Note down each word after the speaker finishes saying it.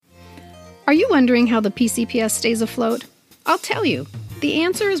Are you wondering how the PCPS stays afloat? I'll tell you. The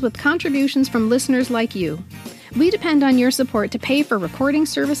answer is with contributions from listeners like you. We depend on your support to pay for recording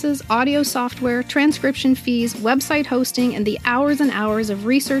services, audio software, transcription fees, website hosting, and the hours and hours of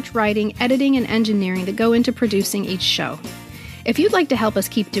research, writing, editing, and engineering that go into producing each show. If you'd like to help us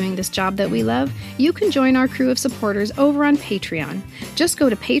keep doing this job that we love, you can join our crew of supporters over on Patreon. Just go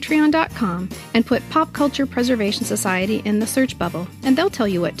to patreon.com and put Pop Culture Preservation Society in the search bubble, and they'll tell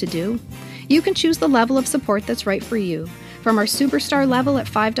you what to do. You can choose the level of support that's right for you, from our superstar level at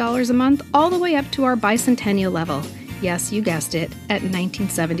 $5 a month all the way up to our bicentennial level. Yes, you guessed it, at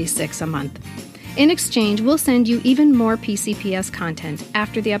 $19.76 a month. In exchange, we'll send you even more PCPS content,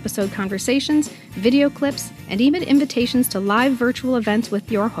 after the episode conversations, video clips, and even invitations to live virtual events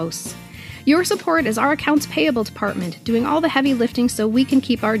with your hosts. Your support is our accounts payable department, doing all the heavy lifting so we can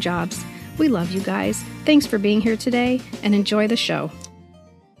keep our jobs. We love you guys. Thanks for being here today, and enjoy the show.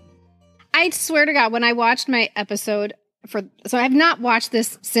 I swear to God, when I watched my episode, so I have not watched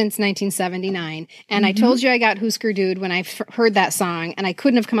this since 1979, and I told you I got Husker Dude when I heard that song, and I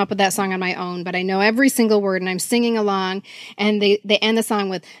couldn't have come up with that song on my own, but I know every single word, and I'm singing along, and they end the song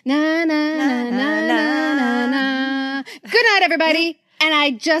with, na, na, na, na, na, na, na. Good night, everybody! And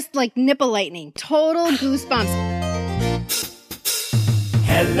I just, like, nipple lightning. Total goosebumps.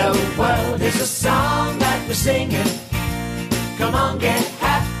 Hello world is a song that we're singing. Come on, get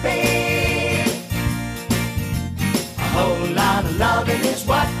happy. A whole lot of loving is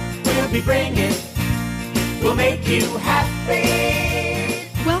what we'll be bringing. We'll make you happy.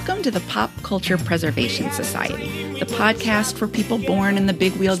 Welcome to the Pop Culture Preservation Society, the podcast for people born in the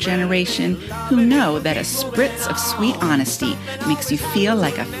big wheel generation who know that a spritz of sweet honesty makes you feel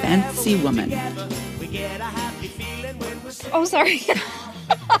like a fancy woman. Oh, sorry.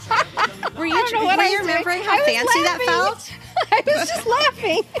 Were you remembering how fancy that felt? I was just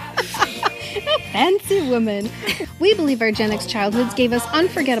laughing. A fancy woman. We believe our Gen X childhoods gave us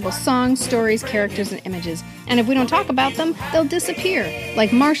unforgettable songs, stories, characters, and images. And if we don't talk about them, they'll disappear,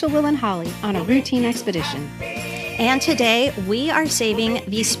 like Marshall, Will, and Holly on a routine expedition. And today, we are saving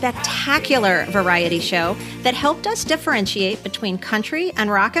the spectacular variety show that helped us differentiate between country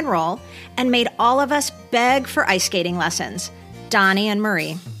and rock and roll and made all of us beg for ice skating lessons. Donny and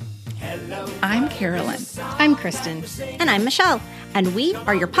Marie. I'm Carolyn. I'm Kristen. And I'm Michelle. And we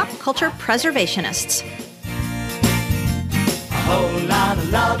are your pop culture preservationists. A whole lot of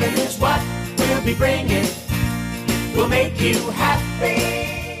loving is what we'll be bringing. We'll make you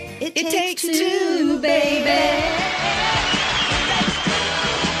happy. It takes two, baby.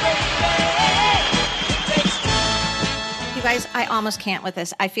 You guys, I almost can't with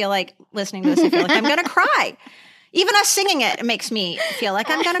this. I feel like listening to this, I feel like I'm going to cry. Even us singing it makes me feel like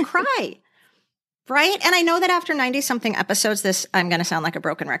I'm going to cry. Right? And I know that after 90-something episodes, I'm going to sound like a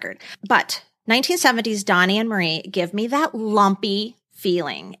broken record. But 1970s Donny and Marie give me that lumpy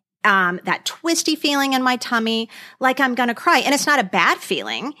feeling, that twisty feeling in my tummy, like I'm going to cry. And it's not a bad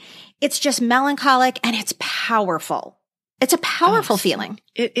feeling. It's just melancholic and it's powerful. It's a powerful feeling.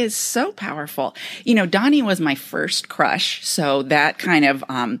 It is so powerful. You know, Donny was my first crush, so that kind of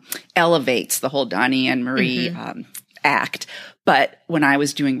elevates the whole Donny and Marie act. But when I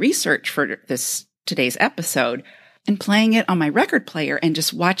was doing research for today's episode and playing it on my record player and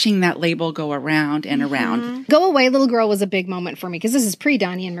just watching that label go around and around. Go Away, Little Girl was a big moment for me because this is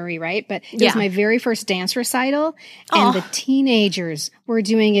pre-Donny and Marie, right? But it was my very first dance recital, and the teenagers were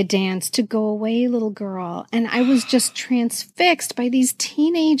doing a dance to Go Away, Little Girl. And I was just transfixed by these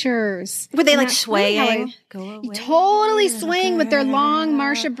teenagers. Were they like swaying? Go away, totally swing with their long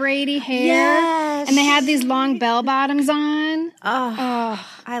Marsha Brady hair. Yes. And they had these long bell bottoms on. Oh,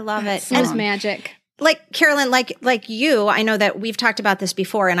 I love it. It was magic. Like Carolyn, like you, I know that we've talked about this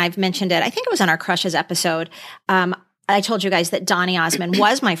before and I've mentioned it. I think it was on our Crushes episode. I told you guys that Donny Osmond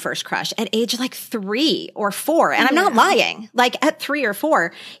was my first crush at age like 3 or 4. And I'm not lying. Like at 3 or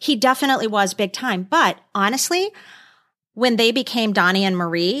 4, he definitely was big time. But honestly, when they became Donny and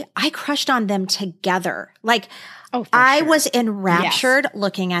Marie, I crushed on them together. Like I was enraptured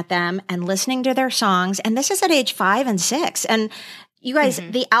looking at them and listening to their songs. And this is at age 5 and 6. And you guys,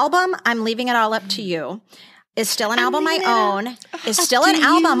 the album, I'm leaving it all up to you, is still an album I own, is still an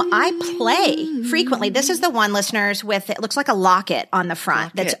album I play frequently. This is the one, listeners, with, it looks like a locket on the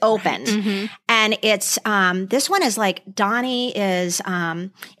front that's open. And it's, this one is like, Donny is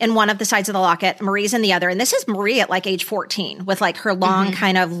in one of the sides of the locket, Marie's in the other. And this is Marie at like age 14 with like her long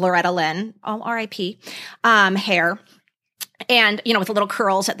kind of Loretta Lynn, R.I.P., hair. And, with the little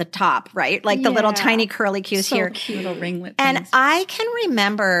curls at the top, right? Like the little tiny curly cues So here. cute. Little ringlet And things. I can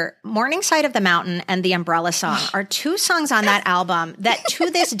remember Morning Side of the Mountain and The Umbrella Song are two songs on that album that to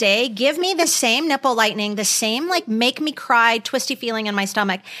this day give me the same nipple lightning, the same like make me cry, twisty feeling in my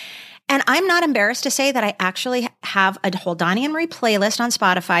stomach. And I'm not embarrassed to say that I actually have a whole Donny and Marie playlist on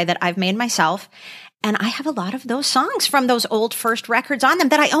Spotify that I've made myself. And I have a lot of those songs from those old first records on them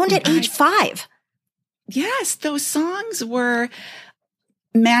that I owned at age 5. Yes, those songs were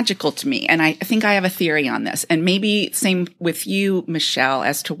magical to me. And I think I have a theory on this. And maybe same with you, Michelle,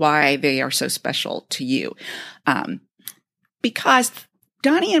 as to why they are so special to you. Because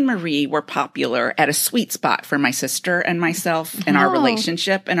Donny and Marie were popular at a sweet spot for my sister and myself and our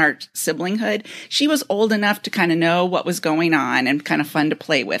relationship and our siblinghood. She was old enough to kind of know what was going on and kind of fun to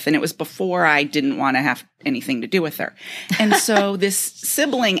play with. And it was before I didn't want to have anything to do with her. And so this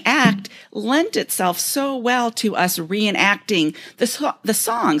sibling act lent itself so well to us reenacting the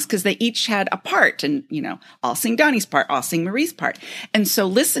songs because they each had a part. And, I'll sing Donny's part, I'll sing Marie's part. And so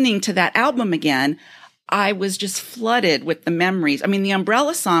listening to that album again, I was just flooded with the memories. I mean, the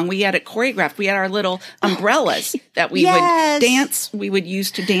umbrella song, we had it choreographed. We had our little umbrellas that we would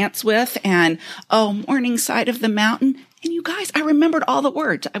use to dance with. And, Morning Side of the Mountain. And you guys, I remembered all the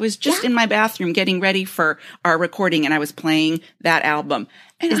words. I was just in my bathroom getting ready for our recording and I was playing that album.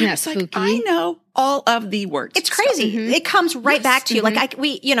 And Isn't I that was spooky? like, I know all of the words. It's crazy. It comes right back to you. Like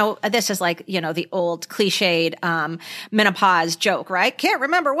this is like, the old cliched, menopause joke, right? Can't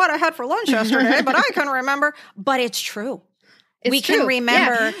remember what I had for lunch yesterday, but I can remember, but it's true. We true. can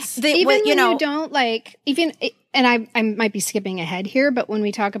remember even when you don't like, and I might be skipping ahead here, but when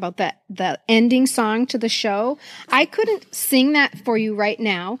we talk about the ending song to the show, I couldn't sing that for you right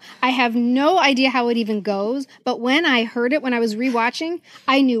now. I have no idea how it even goes, but when I heard it, when I was rewatching,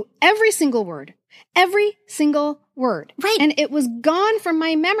 I knew every single word. Every single word. Right. And it was gone from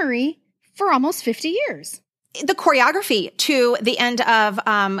my memory for almost 50 years. The choreography to the end of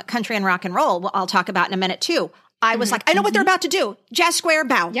Country and Rock and Roll, I'll talk about in a minute too. I was like, I know what they're about to do. Jazz square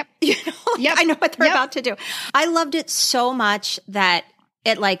bow. Yep. I know what they're about to do. I loved it so much that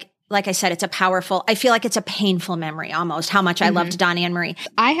it like I said, it's I feel like it's a painful memory almost, how much I loved Donny and Marie.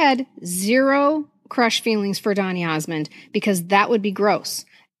 I had zero crush feelings for Donny Osmond because that would be gross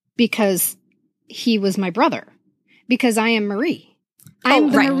because he was my brother because I am Marie. I'm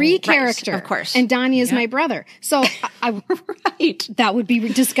the Marie character. Of course. And Donny is my brother. So I that would be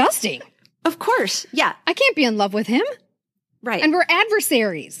disgusting. Of course. Yeah. I can't be in love with him. Right. And we're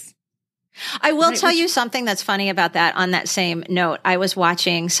adversaries. I will tell you something that's funny about that on that same note. I was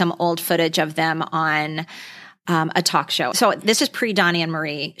watching some old footage of them on a talk show. So this is pre-Donny and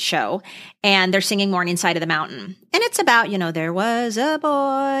Marie show, and they're singing Morning Side of the Mountain. And it's about, there was a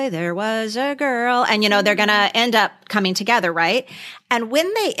boy, there was a girl, and, they're going to end up coming together, right? And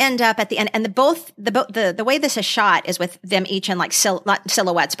when they end up at the end, and the way this is shot is with them each in like not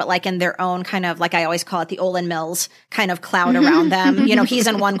silhouettes, but like in their own kind of, like I always call it the Olin Mills kind of cloud around them. He's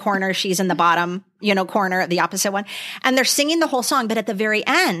in one corner, she's in the bottom, corner, the opposite one. And they're singing the whole song. But at the very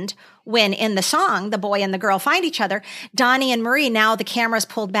end, when in the song, the boy and the girl find each other, Donny and Marie, now the camera's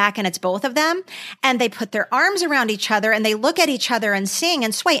pulled back and it's both of them. And they put their arms around each other and they look at each other and sing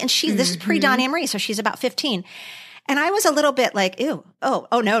and sway. And this is pre-Donny and Marie, so she's about 15. And I was a little bit like, ew,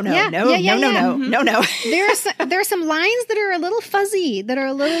 no. No. There are some lines that are a little fuzzy, that are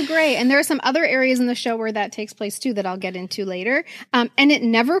a little gray. And there are some other areas in the show where that takes place too that I'll get into later. And it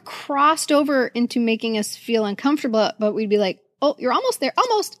never crossed over into making us feel uncomfortable, but we'd be like, oh, you're almost there.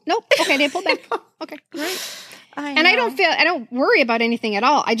 Almost. Nope. Okay, they pulled back. Okay. Right. I don't worry about anything at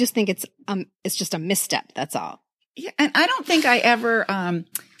all. I just think it's just a misstep. That's all. Yeah. And I don't think I ever,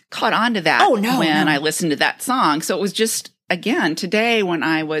 caught on to that when I listened to that song. So it was just, again, today when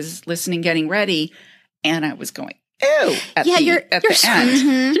I was listening, getting ready, and I was going, ew, at the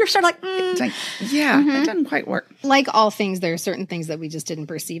end. You're sort of like, It's like, it doesn't quite work. Like all things, there are certain things that we just didn't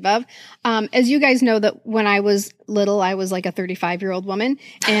perceive of. As you guys know, that when I was little, I was like a 35-year-old woman.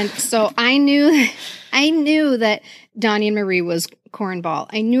 And so I knew that Donny and Marie was cornball.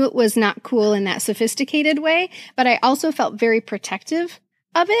 I knew it was not cool in that sophisticated way, but I also felt very protective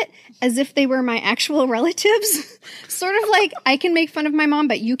of it, as if they were my actual relatives. Sort of like, I can make fun of my mom,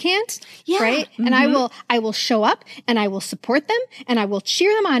 but you can't. Yeah. Right? And I will show up and I will support them and I will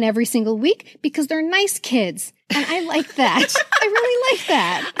cheer them on every single week because they're nice kids. And I like that. I really like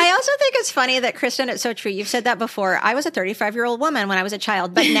that. I also think it's funny that, Kristen, it's so true. You've said that before. I was a 35-year-old woman when I was a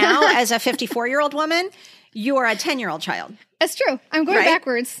child, but now as a 54-year-old woman, you are a 10-year-old child. That's true. I'm going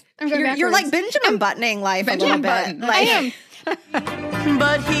backwards. You're like Benjamin buttoning life a little bit. I am.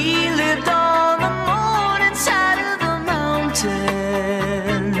 But he lived on the morning side of the mountain.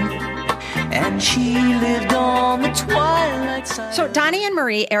 So Donny and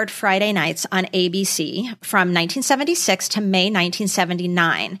Marie aired Friday nights on ABC from 1976 to May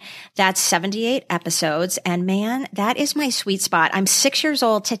 1979. That's 78 episodes. And man, that is my sweet spot. I'm 6 years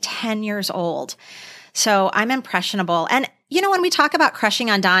old to 10 years old. So I'm impressionable. And you know, when we talk about crushing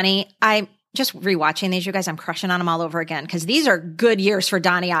on Donny, I just rewatching these, you guys, I'm crushing on them all over again because these are good years for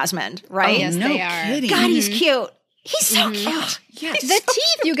Donny Osmond, right? Oh, yes, no they are. kidding. God, he's cute. He's so cute. Yes. The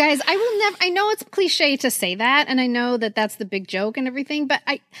teeth, you guys, I know it's cliche to say that, and I know that that's the big joke and everything, but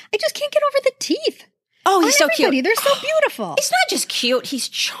I just can't get over the teeth. Oh, he's so cute. They're so beautiful. He's not just cute, he's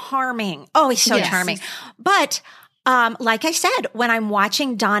charming. Oh, he's so charming. But like I said, when I'm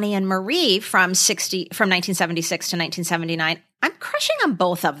watching Donny and Marie from 1976 to 1979, I'm crushing on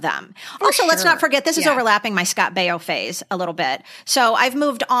both of them. Also, let's not forget, this is overlapping my Scott Baio phase a little bit. So I've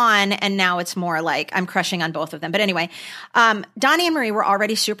moved on, and now it's more like I'm crushing on both of them. But anyway, Donny and Marie were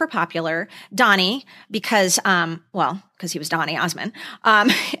already super popular. Donny, because he was Donny Osmond.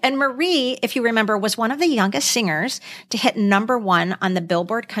 And Marie, if you remember, was one of the youngest singers to hit #1 on the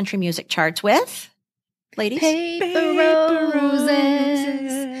Billboard country music charts with... Ladies? Paper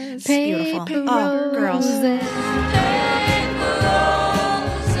roses. Beautiful. Oh, girls.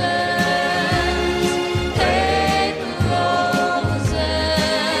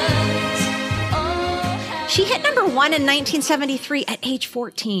 She hit #1 in 1973 at age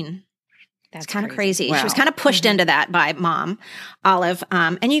 14. That's kind of crazy. Wow. She was kind of pushed into that by mom, Olive.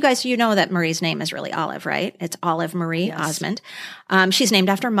 And you guys, you know that Marie's name is really Olive, right? It's Olive Marie Osmond. She's named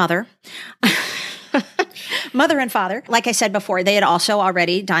after mother. Mother and father. Like I said before, they had also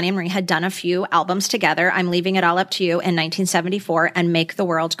already, Donny and Marie had done a few albums together. I'm Leaving It All Up to You in 1974 and Make the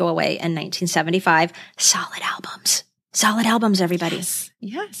World Go Away in 1975. Solid albums. Solid albums, everybody.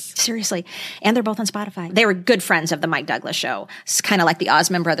 Yes. Seriously. And they're both on Spotify. They were good friends of the Mike Douglas show. It's kind of like the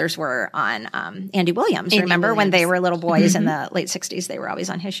Osmond brothers were on Andy Williams. Remember when they were little boys in the late 60s? They were always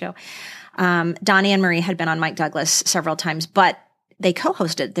on his show. Donny and Marie had been on Mike Douglas several times, but they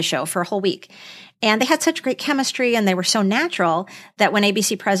co-hosted the show for a whole week. And they had such great chemistry and they were so natural that when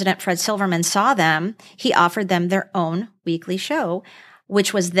ABC president Fred Silverman saw them, he offered them their own weekly show,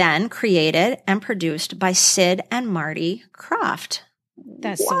 which was then created and produced by Sid and Marty Krofft.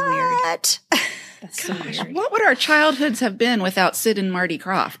 That's so weird. That's so weird. What would our childhoods have been without Sid and Marty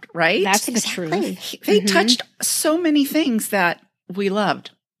Krofft, right? That's the truth. They touched so many things that we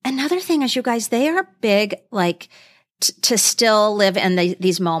loved. Another thing is, you guys, they are big, like, to still live in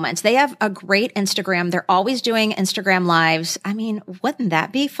these moments. They have a great Instagram. They're always doing Instagram lives. I mean, wouldn't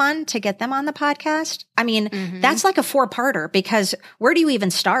that be fun to get them on the podcast? I mean, that's like a 4-parter because where do you even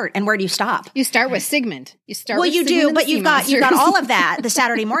start and where do you stop? You start with Sigmund. You start well, with you Sigmund do, but you've got all of that, the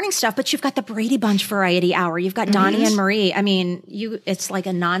Saturday morning stuff, but you've got the Brady Bunch variety hour. You've got Donny and Marie. I mean, it's like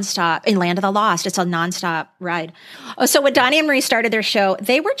a nonstop in Land of the Lost. It's a nonstop ride. Oh, so when Donny and Marie started their show,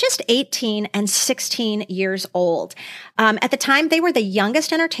 they were just 18 and 16 years old. At the time, they were the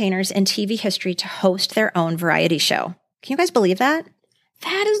youngest entertainers in TV history to host their own variety show. Can you guys believe that?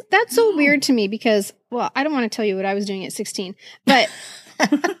 That's so weird to me because, well, I don't want to tell you what I was doing at 16, but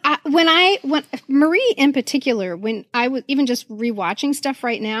when Marie in particular, when I was even just rewatching stuff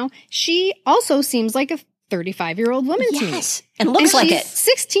right now, she also seems like a 35-year-old woman to me. Yes, and looks like it.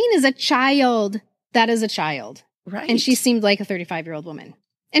 16 is a child. That is a child. Right. And she seemed like a 35-year-old woman.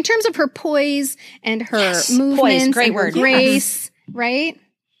 In terms of her poise and her movements poise, great and her word. grace, right?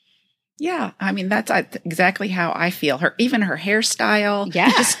 Yeah, I mean, that's exactly how I feel. Even her hairstyle, Yeah.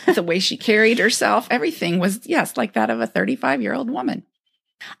 just the way she carried herself, everything was, yes, like that of a 35-year-old woman.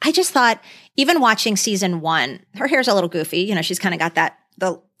 I just thought, even watching season 1, her hair's a little goofy. You know, she's kind of got that,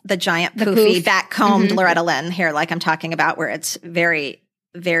 the giant poofy, back-combed Loretta Lynn hair like I'm talking about, where it's very,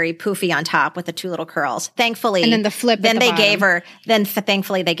 very poofy on top with the 2 little curls. Thankfully. And then the flip at Then the they bottom. gave her,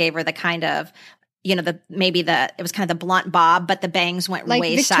 thankfully they gave her the kind of, you know, it was kind of the blunt bob, but the bangs went Like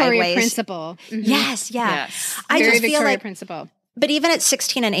way Victoria sideways. Principal. Mhm. Yes, yeah. Yes. I Very just Victoria feel like, Principal. but even at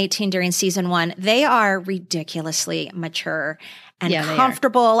 16 and 18 during season 1, they are ridiculously mature and Yeah, they are.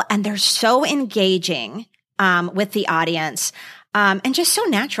 comfortable, and they're so engaging with the audience and just so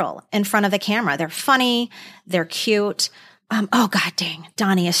natural in front of the camera. They're funny. They're cute. Oh, God dang.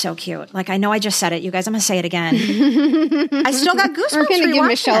 Donny is so cute. Like, I know I just said it. You guys, I'm going to say it again. I still got goosebumps. We're going to give rewatching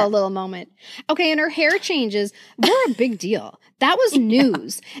Michelle it. a little moment. Okay, and her hair changes were a big deal. That was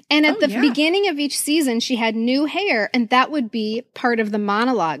news. And at the beginning of each season, she had new hair, and that would be part of the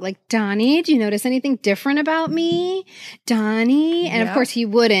monologue. Like, Donny, do you notice anything different about me? Donny? And of course, he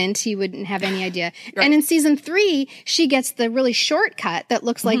wouldn't. He wouldn't have any idea. Right. And in season 3, she gets the really short cut that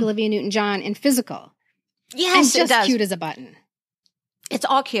looks like Olivia Newton-John in Physical. Yes, and it does. cute as a button. It's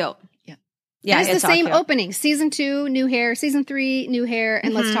all cute. Yeah. Yeah, it's the it's all same cute. opening. Season 2, new hair. Season 3, new hair.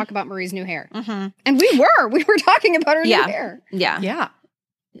 And let's talk about Marie's new hair. And we were talking about her new hair. Yeah. Yeah.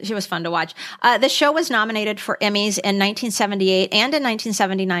 She was fun to watch. The show was nominated for Emmys in 1978 and in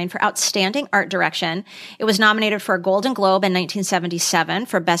 1979 for Outstanding Art Direction. It was nominated for a Golden Globe in 1977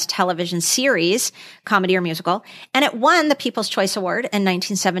 for Best Television Series, Comedy or Musical. And it won the People's Choice Award in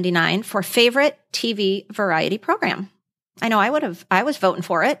 1979 for Favorite TV Variety Program. I know I was voting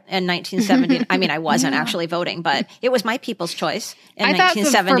for it in 1970. I mean, I wasn't actually voting, but it was my People's Choice in I thought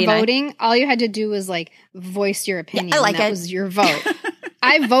 1979. for voting, all you had to do was like voice your opinion. Yeah, I like that it. was your vote.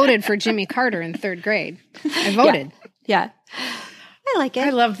 I voted for Jimmy Carter in 3rd grade. I voted. Yeah. I like it.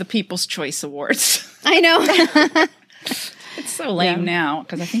 I love the People's Choice Awards. I know. It's so lame now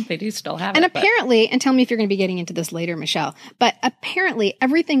because I think they do still have And it. apparently, and tell me if you're going to be getting into this later, Michelle, but apparently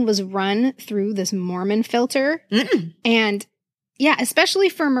everything was run through this Mormon filter. And yeah, especially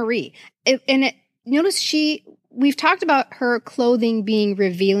for Marie. Notice we've talked about her clothing being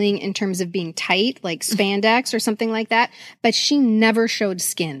revealing in terms of being tight, like spandex or something like that, but she never showed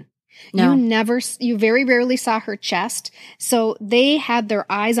skin. No. You very rarely saw her chest. So they had their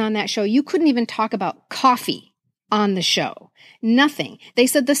eyes on that show. You couldn't even talk about coffee on the show. Nothing. They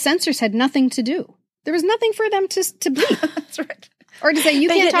said the censors had nothing to do. There was nothing for them to bleep. That's right. Or to say, you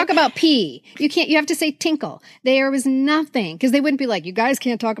can't talk about pee. You have to say tinkle. There was nothing. Because they wouldn't be like, you guys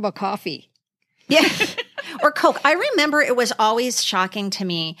can't talk about coffee. Yeah. Or Coke. I remember it was always shocking to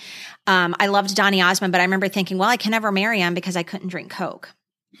me. I loved Donny Osmond, but I remember thinking, well, I can never marry him because I couldn't drink Coke.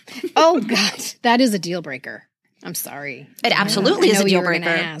 Oh, God. That is a deal breaker. I'm sorry. It absolutely is a deal you were breaker.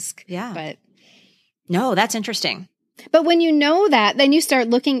 gonna ask. Yeah. But No, that's interesting. when you know that, then you start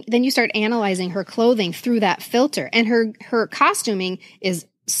analyzing her clothing through that filter. And her costuming is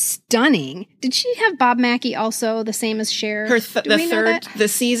stunning. Did she have Bob Mackie also, the same as Cher? The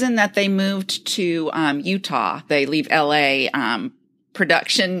season that they moved to Utah, they leave LA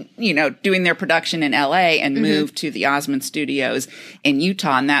production, doing their production in LA and moved to the Osmond Studios in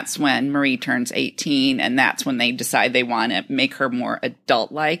Utah. And that's when Marie turns 18. And that's when they decide they want to make her more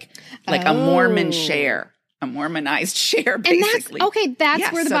adult-like, like a Mormon Cher, a Mormonized Cher, basically. And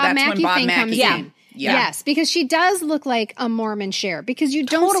that's where the Bob Mackie thing comes in. Yeah. Yes, because she does look like a Mormon Cher because you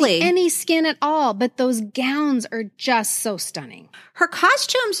don't Totally. see any skin at all, but those gowns are just so stunning. Her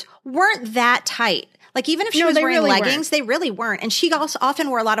costumes weren't that tight. Like even if she was they wearing really leggings, weren't. they really weren't. And she also often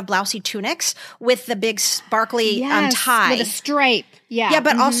wore a lot of blousy tunics with the big sparkly tie. With a stripe. Yeah. Yeah,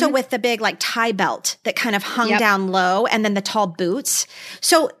 but also with the big like tie belt that kind of hung down low and then the tall boots.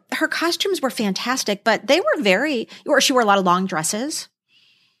 So her costumes were fantastic, but they were she wore a lot of long dresses.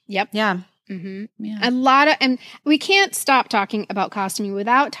 Yep. Yeah. Yeah. A lot of, and we can't stop talking about costuming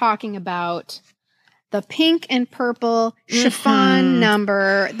without talking about the pink and purple chiffon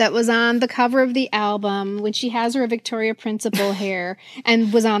number that was on the cover of the album when she has her Victoria Principal hair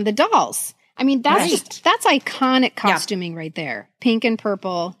and was on the dolls. I mean, that's iconic costuming right there. Pink and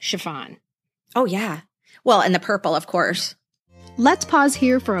purple chiffon. Oh, yeah. Well, and the purple, of course. Let's pause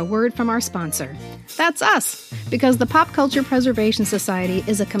here for a word from our sponsor. That's us, because the Pop Culture Preservation Society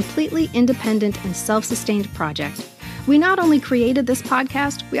is a completely independent and self-sustained project. We not only created this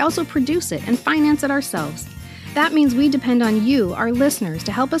podcast, we also produce it and finance it ourselves. That means we depend on you, our listeners,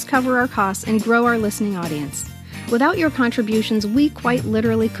 to help us cover our costs and grow our listening audience. Without your contributions, we quite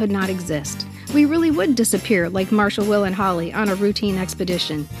literally could not exist. We really would disappear like Marshall, Will, and Holly on a routine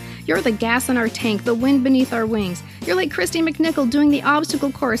expedition. You're the gas in our tank, the wind beneath our wings. You're like Christy McNichol doing the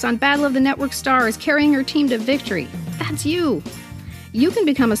obstacle course on Battle of the Network Stars, carrying her team to victory. That's you. You can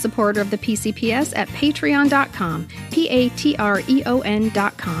become a supporter of the PCPS at patreon.com,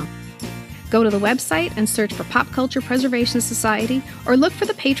 patreon.com. Go to the website and search for Pop Culture Preservation Society or look for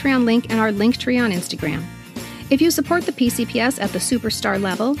the Patreon link in our Linktree on Instagram. If you support the PCPS at the superstar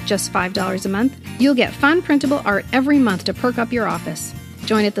level, just $5 a month, you'll get fun printable art every month to perk up your office.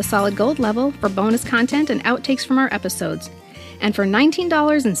 Join at the solid gold level for bonus content and outtakes from our episodes. And for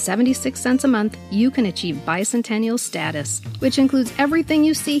 $19.76 a month, you can achieve bicentennial status, which includes everything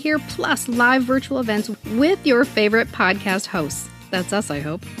you see here, plus live virtual events with your favorite podcast hosts. That's us, I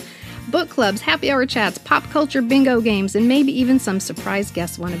hope. Book clubs, happy hour chats, pop culture bingo games, and maybe even some surprise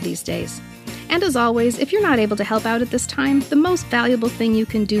guests one of these days. And as always, if you're not able to help out at this time, the most valuable thing you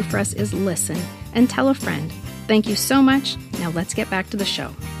can do for us is listen and tell a friend. Thank you so much. Now let's get back to the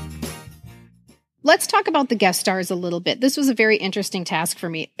show. Let's talk about the guest stars a little bit. This was a very interesting task for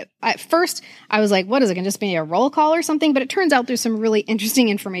me. At first, I was like, what is it going to just be a roll call or something? But it turns out there's some really interesting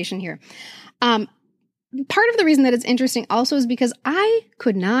information here. part of the reason that it's interesting also is because I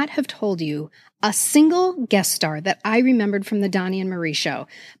could not have told you a single guest star that I remembered from the Donny and Marie show.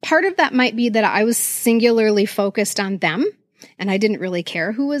 Part of that might be that I was singularly focused on them, and I didn't really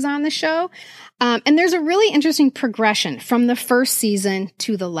care who was on the show. And there's a really interesting progression from the first season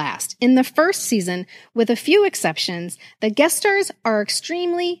to the last. In the first season, with a few exceptions, the guest stars are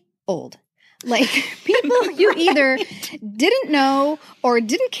extremely old. Like people you either didn't know or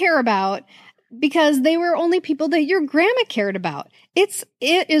didn't care about because they were only people that your grandma cared about. It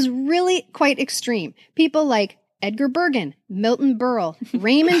is really quite extreme. People like Edgar Bergen, Milton Berle,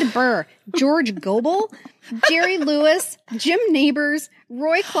 Raymond Burr, George Gobel, Jerry Lewis, Jim Nabors,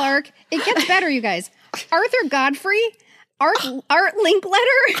 Roy Clark. It gets better, you guys. Arthur Godfrey, Art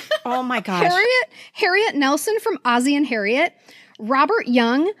Linkletter. Oh my gosh. Harriet Nelson from Ozzie and Harriet. Robert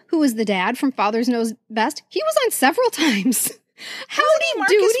Young, who was the dad from Father's Knows Best. He was on several times. Howdy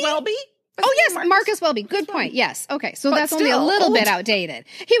Marcus Doody. Welby? Oh, yes, Marcus Welby. Good point. Yes. Okay. So that's only a little bit outdated.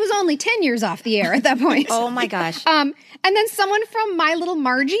 He was only 10 years off the air at that point. Oh, my gosh. And then someone from My Little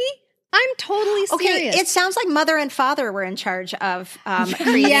Margie. I'm totally serious. Okay, it sounds like mother and father were in charge of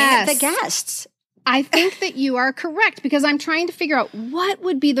creating the guests. I think that you are correct because I'm trying to figure out what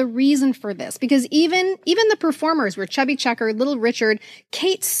would be the reason for this. Because even the performers were Chubby Checker, Little Richard,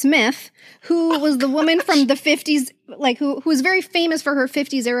 Kate Smith, who was the woman from the 50s, like who was very famous for her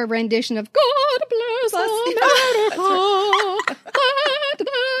 50s era rendition of God Bless America.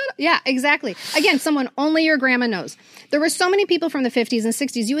 Yeah, exactly. Again, someone only your grandma knows. There were so many people from the 50s and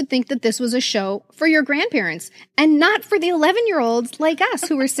 60s, you would think that this was a show for your grandparents and not for the 11-year-olds like us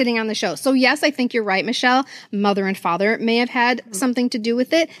who were sitting on the show. So yes, I think you're right, Michelle. Mother and father may have had something to do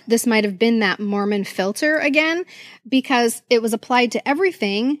with it. This might have been that Mormon filter again, because it was applied to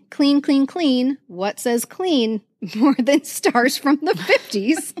everything. Clean, clean, clean. What says clean more than stars from the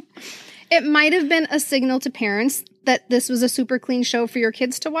 50s? It might have been a signal to parents that this was a super clean show for your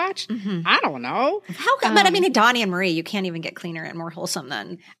kids to watch. Mm-hmm. I don't know. How come? But I mean, Donny and Marie, you can't even get cleaner and more wholesome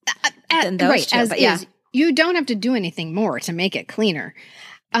than those two. But yeah. You don't have to do anything more to make it cleaner.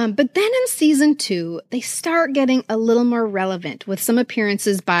 But then in season 2, they start getting a little more relevant with some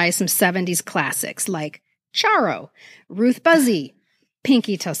appearances by some 70s classics like Charo, Ruth Buzzy,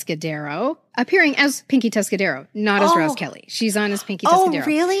 Pinky Tuscadero, appearing as Pinky Tuscadero, not as Roz Kelly. She's on as Pinky Tuscadero. Oh,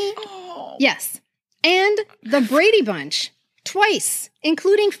 really? Yes. And the Brady Bunch twice,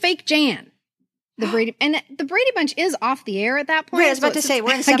 including Fake Jan. The Brady Bunch is off the air at that point. Right, I was about to say,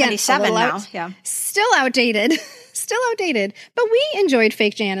 we're in 77 now. Yeah. Still outdated. But we enjoyed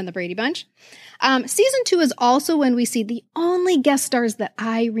Fake Jan and the Brady Bunch. Season 2 is also when we see the only guest stars that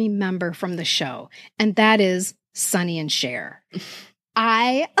I remember from the show, and that is Sonny and Cher.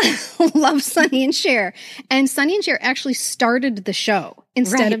 I love Sonny and Cher. And Sonny and Cher actually started the show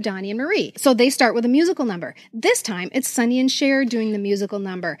instead of Donny and Marie. So they start with a musical number. This time it's Sonny and Cher doing the musical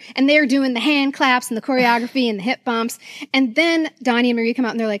number. And they're doing the hand claps and the choreography and the hip bumps. And then Donny and Marie come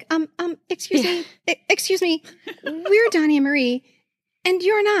out and they're like, excuse me, we're Donny and Marie and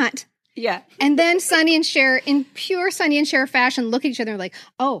you're not. Yeah. And then Sonny and Cher, in pure Sonny and Cher fashion, look at each other and like,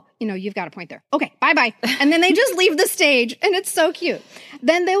 oh, you've got a point there. Okay, bye-bye. And then they just leave the stage, and it's so cute.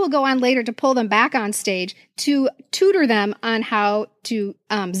 Then they will go on later to pull them back on stage to tutor them on how to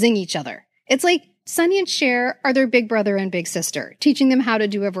zing each other. It's like Sonny and Cher are their big brother and big sister, teaching them how to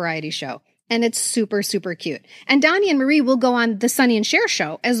do a variety show. And it's super, super cute. And Donny and Marie will go on the Sonny and Cher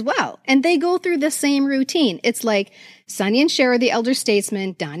show as well. And they go through the same routine. It's like Sonny and Cher are the elder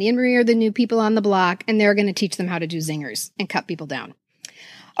statesmen, Donny and Marie are the new people on the block, and they're going to teach them how to do zingers and cut people down.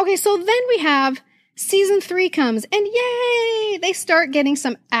 Okay, so then we have season 3 comes, and yay! They start getting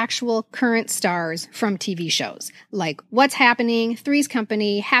some actual current stars from TV shows, like What's Happening, Three's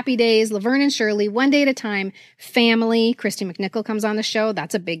Company, Happy Days, Laverne and Shirley, One Day at a Time, Family. Christy McNichol comes on the show.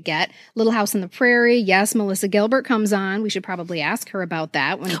 That's a big get. Little House on the Prairie. Yes, Melissa Gilbert comes on. We should probably ask her about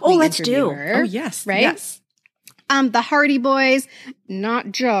that when we let's interview do. her. Oh, yes. Right? Yes. The Hardy Boys,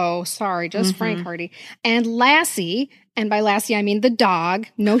 not Joe, sorry, just Frank Hardy, and Lassie, and by Lassie I mean the dog,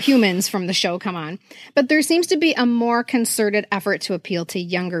 no humans from the show come on. But there seems to be a more concerted effort to appeal to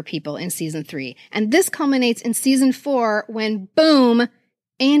younger people in season 3. And this culminates in season 4 when, boom,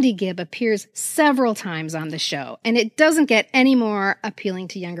 Andy Gibb appears several times on the show. And it doesn't get any more appealing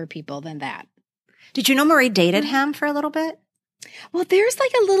to younger people than that. Did you know Marie dated him for a little bit? Well, there's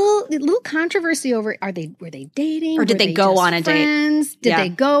like a little controversy over were they dating or did they go on a date? Did they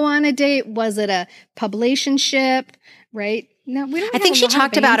go on a date? Was it a publicationship? Right? No, we don't. I think she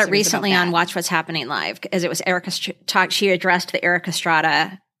talked about it recently on Watch What's Happening Live, as it was Erica talk. She addressed the Erica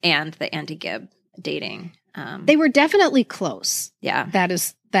Estrada and the Andy Gibb dating. They were definitely close. Yeah, that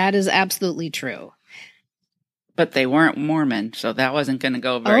is absolutely true. But they weren't Mormon, so that wasn't going to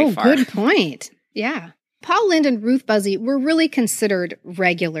go very far. Oh, good point. Yeah. Paul Lynde and Ruth Buzzy were really considered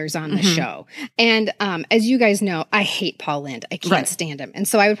regulars on the show. And as you guys know, I hate Paul Lynde. I can't stand him. And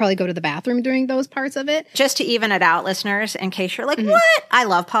so I would probably go to the bathroom during those parts of it. Just to even it out, listeners, in case you're like, what? I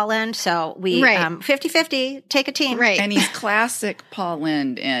love Paul Lynde. So we 50-50, take a team. Right. And he's classic Paul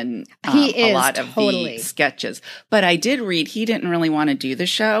Lynde in a lot of the sketches. But I did read he didn't really want to do the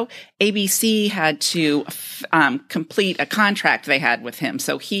show. ABC had to complete a contract they had with him.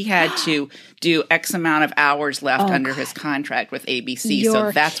 So he had to do X amount of hours left under his contract with ABC.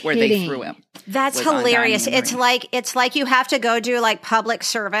 So that's where they threw him. That's hilarious. It's like you have to go do like public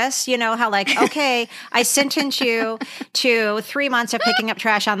service. You know how like, okay, I sentence you to 3 months of picking up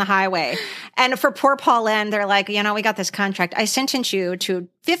trash on the highway. And for poor Paul Lynde, they're like, you know, we got this contract. I sentence you to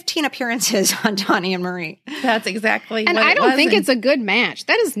 15 appearances on Donny and Marie. That's exactly and what I it don't was. think it's a good match.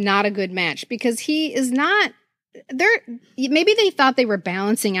 That is not a good match because he is not there. Maybe they thought they were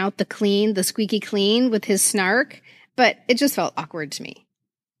balancing out the squeaky clean with his snark, but it just felt awkward to me.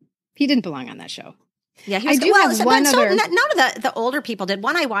 He didn't belong on that show. Yeah, I do have one other. None of the older people did.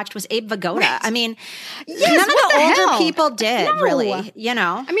 One I watched was Abe Vigoda. Right. I mean, yes, none of the older hell? people did, No. really, you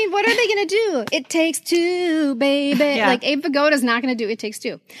know. I mean, what are they going to do? It Takes Two, baby. Yeah. Like Abe Vigoda's not going to do It Takes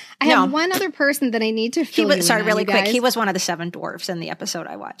Two. I have one other person that I need to fill you in really on, you quick. guys. He was one of the 7 dwarfs in the episode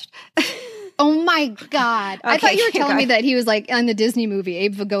I watched. Oh my God. I thought you were keep telling me going. that he was like on the Disney movie.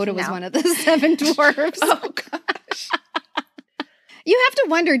 Abe Vigoda was one of the 7 dwarfs. Oh, gosh. You have to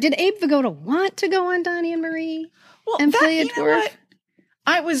wonder, did Abe Vigoda want to go on Donny and Marie and play a you know dwarf? what?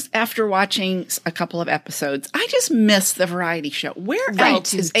 I was, after watching a couple of episodes, I just missed the variety show. Where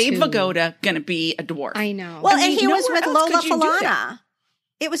else is Abe Vigoda going to be a dwarf? I know. Well, I mean, and he was nowhere with else Lola could you do Falana. that.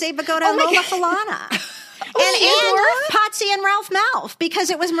 It was Abe Vigoda and Lola Falana. and Potsy and Ralph Malph, because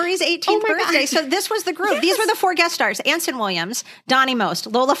it was Marie's 18th birthday. So this was the group. Yes. These were the 4 guest stars: Anson Williams, Donny Most,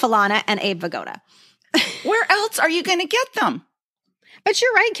 Lola Falana, and Abe Vigoda. Where else are you going to get them? But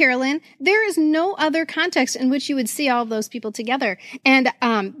you're right, Carolyn. There is no other context in which you would see all of those people together. And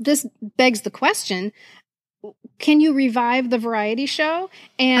this begs the question, can you revive the variety show?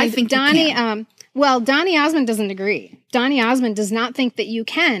 And I think Donny, you can. Donny Osmond doesn't agree. Donny Osmond does not think that you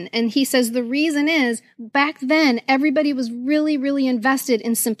can. And he says the reason is back then, everybody was really, really invested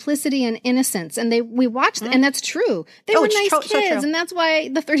in simplicity and innocence. And we watched, and that's true. They were nice kids. So and that's why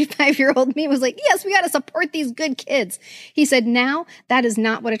the 35-year-old me was like, yes, we got to support these good kids. He said, now that is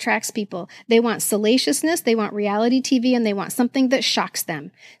not what attracts people. They want salaciousness. They want reality TV, and they want something that shocks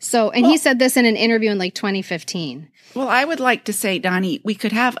them. So, and he said this in an interview in like 2015. Well, I would like to say, Donny, we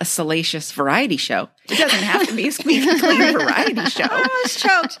could have a salacious variety show. It doesn't have to be a squeaky clean variety show. I was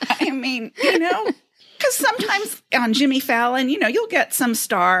choked. I mean, you know, because sometimes on Jimmy Fallon, you know, you'll get some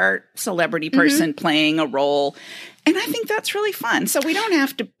star celebrity person playing a role. And I think that's really fun. So we don't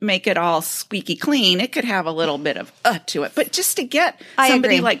have to make it all squeaky clean. It could have a little bit of to it. But just to get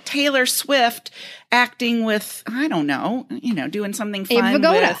somebody like Taylor Swift acting with, I don't know, you know, doing something fun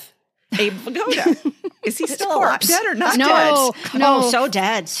with Abe Vigoda. Is he still alive? Dead or not No, dead? No, so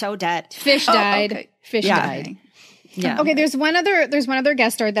dead. So dead. Fish died. Okay. Fish died. Yeah. Okay, there's one other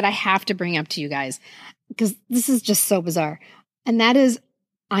guest star that I have to bring up to you guys because this is just so bizarre. And that is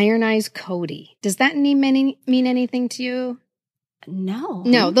Iron Eyes Cody. Does that mean anything to you? No.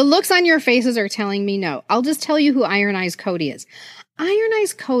 No, the looks on your faces are telling me no. I'll just tell you who Iron Eyes Cody is. Iron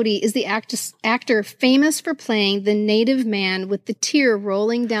Eyes Cody is the actor famous for playing the native man with the tear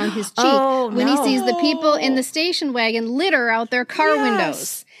rolling down his cheek when he sees the people in the station wagon litter out their car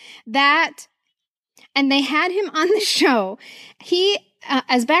windows. And they had him on the show. He,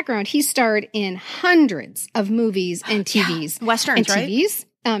 as background, he starred in hundreds of movies and TVs. Westerns, and TVs,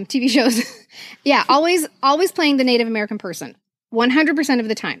 TV shows. Yeah, always playing the Native American person. 100% of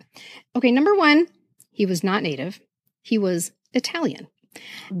the time. Okay, number 1, he was not Native. He was Italian.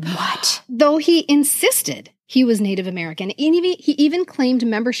 What? Though he insisted he was Native American. He even claimed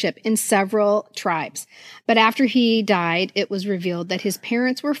membership in several tribes. But after he died, it was revealed that his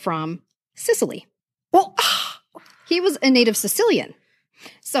parents were from Sicily. Well, he was a native Sicilian.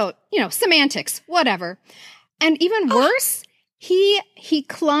 So, you know, semantics, whatever. And even worse, he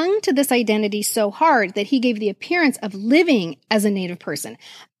clung to this identity so hard that he gave the appearance of living as a native person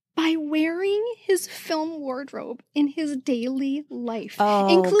by wearing his film wardrobe in his daily life,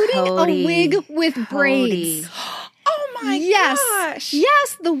 including a wig with braids. Oh my gosh.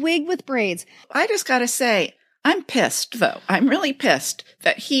 Yes, the wig with braids. I just got to say, I'm pissed, though. I'm really pissed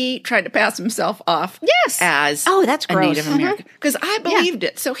that he tried to pass himself off as that's a gross. Native American. Because I believed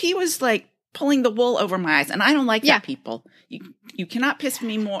it. So he was like pulling the wool over my eyes. And I don't like that, people. You cannot piss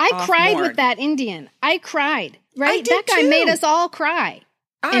me more off. I cried with that Indian. I cried. Right? did That guy too. made us all cry.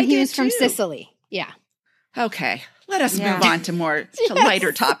 I And he did was from too. Sicily. Yeah. Okay. Let us Yeah. move on to more to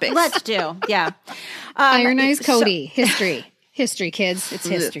lighter topics. Let's do. Yeah. Ironized so- Cody. History. History, kids. It's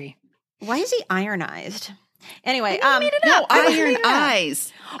history. Why is he ironized? Anyway, No, iron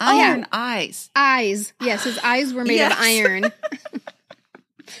eyes. Iron eyes. Eyes. Yes, his eyes were made Yes. of iron.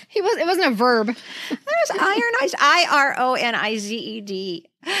 It wasn't a verb. There's ironized. IRONIZED.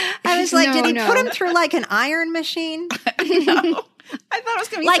 I was like, No, did he no. put him through like an iron machine? No. I thought it was going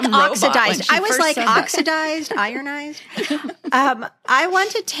to be Like some robot when oxidized. she I was first like said that. oxidized, ironized. I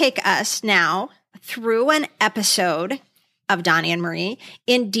want to take us now through an episode of Donny and Marie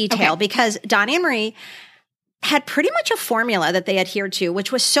in detail because Donny and Marie had pretty much a formula that they adhered to,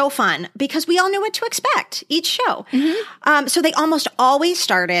 which was so fun because we all knew what to expect each show. So they almost always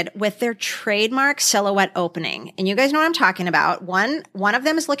started with their trademark silhouette opening. And you guys know what I'm talking about. One of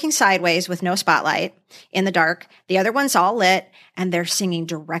them is looking sideways with no spotlight in the dark. The other one's all lit and they're singing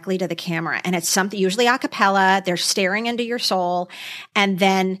directly to the camera. And it's something usually a cappella. They're staring into your soul. And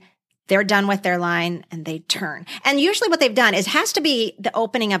then they're done with their line and they turn. And usually what they've done is has to be the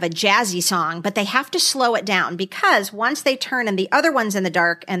opening of a jazzy song, but they have to slow it down because once they turn and the other one's in the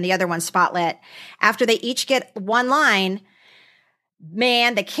dark and the other one's spotlit, after they each get one line,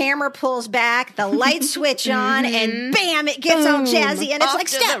 man, the camera pulls back, the lights switch on, and bam, it gets all jazzy. And it's Off like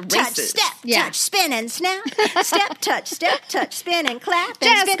to step, the touch, races. step, Yeah. touch, spin and snap. Step, touch, spin and clap. And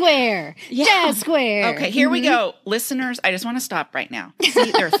Jazz spin. Square. Yeah. Jazz Square. Okay, here we go. Listeners, I just want to stop right now.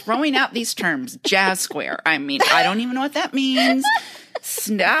 See, they're throwing out these terms, jazz square. I mean, I don't even know what that means.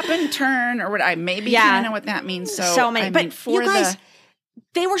 Snap and turn, or what I maybe Yeah. kind of know what that means. So many. I But mean, for you guys, the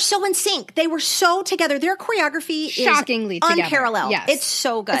they were so in sync. They were so together. Their choreography Shockingly is together. unparalleled. Yes. It's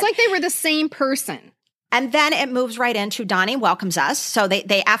so good. It's like they were the same person. And then it moves right into Donny welcomes us. So they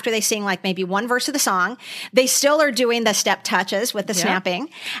after they sing like maybe one verse of the song, they still are doing the step touches with the snapping.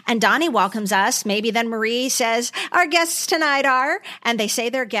 And Donny welcomes us. Maybe then Marie says, "Our guests tonight are," and they say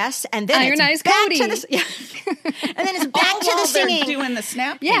their guests, and then Ironized it's back Cody. to the and then it's back to the while they're singing. doing the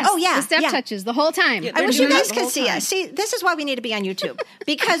snap. Yes. Oh, yeah, The step yeah. touches the whole time. Yeah, I they're wish you doing guys it the could whole see time. us. See, this is why we need to be on YouTube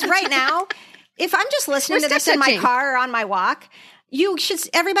because right now, if I'm just listening We're to this in my step-touching. car or on my walk,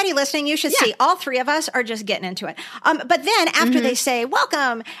 everybody listening, you should see all three of us are just getting into it. But then after they say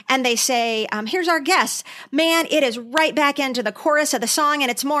welcome and they say, here's our guests, man, it is right back into the chorus of the song and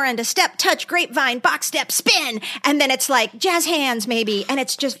it's more into step, touch, grapevine, box step, spin. And then it's like jazz hands maybe. And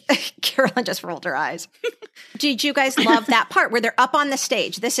it's just, Carolyn just rolled her eyes. Did you guys love that part where they're up on the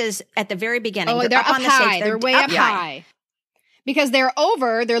stage? This is at the very beginning. Oh, they're up on the high. stage. They're way up high. Because they're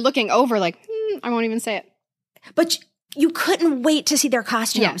looking over like, I won't even say it. But you couldn't wait to see their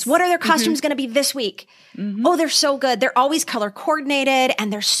costumes. Yes. What are their costumes going to be this week? Oh, they're so good. They're always color coordinated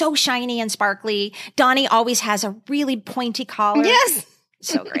and they're so shiny and sparkly. Donny always has a really pointy collar. Yes.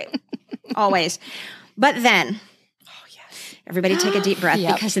 So great. Always. But then, everybody take a deep breath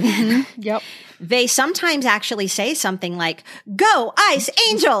because then Yep. they sometimes actually say something like, "Go, Ice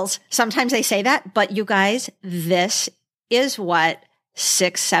Angels." Sometimes they say that, but you guys, this is what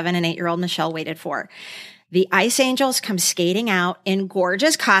 6, 7, and 8-year-old Michelle waited for. The Ice Angels come skating out in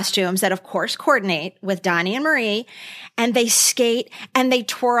gorgeous costumes that, of course, coordinate with Donny and Marie. And they skate and they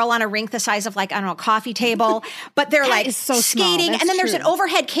twirl on a rink the size of like, I don't know, a coffee table. But they're like is so small. skating. That's And then there's true. an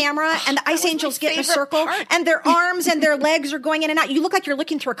overhead camera and the Ice was my Angels get in a favorite circle part. and their arms and their legs are going in and out. You look like you're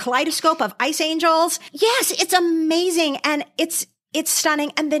looking through a kaleidoscope of Ice Angels. Yes, it's amazing. And it's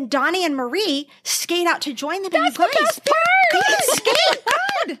stunning. And then Donny and Marie skate out to join them. That's the best part. They could skate.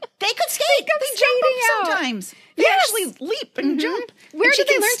 They could skate. They jump out. up sometimes. They Yes. actually leap and jump. Where And she did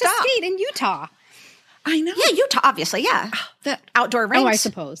they can learn stop. to skate? In Utah. I know. Yeah, Utah, obviously. Yeah. That Outdoor rinks. Oh, I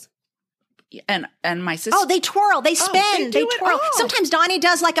suppose. and my sister. Oh, they twirl, they spin, they they do it twirl. all. Sometimes Donny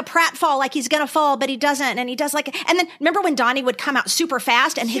does like a pratfall, like he's gonna fall, but he doesn't, and he does like. And then remember when Donny would come out super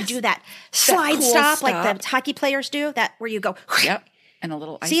fast and he'd do that slide cool stop, like stop. the hockey players do, that where you go. Yep. And a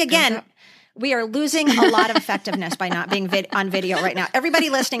little ice See goes again, up. we are losing a lot of effectiveness by not being on video right now. Everybody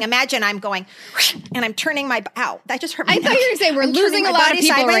listening, imagine I'm going and I'm turning my that just hurt my I neck. thought you were going to say we're I'm losing turning a my lot of body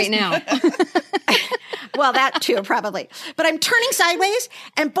people sideways. right now. Well, that too, probably. But I'm turning sideways,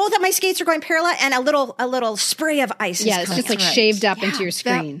 and both of my skates are going parallel, and a little spray of ice. Yeah, is it's coming just like right. shaved up into Yeah, your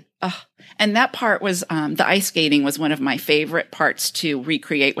screen. And that part was the ice skating was one of my favorite parts to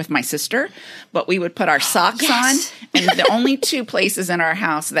recreate with my sister. But we would put our socks Yes. on, and the only two places in our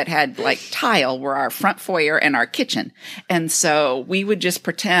house that had like tile were our front foyer and our kitchen. And so we would just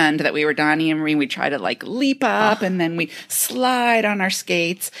pretend that we were Donny and Marie. We'd try to like leap up, and then we slide on our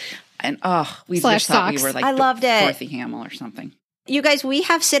skates. And we Slash just thought socks. we were like I loved it. Dorothy Hamill or something. You guys, we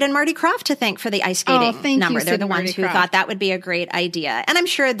have Sid and Marty Krofft to thank for the ice skating thank you, number. Sid They're the and ones Marty who Krofft. thought that would be a great idea. And I'm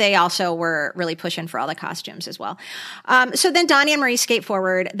sure they also were really pushing for all the costumes as well. So then Donny and Marie skate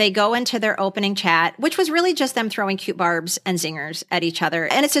forward. They go into their opening chat, which was really just them throwing cute barbs and zingers at each other.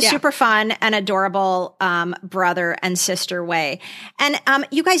 And it's a super fun and adorable brother and sister way. And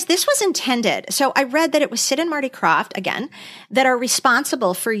you guys, this was intended. So I read that it was Sid and Marty Krofft, again, that are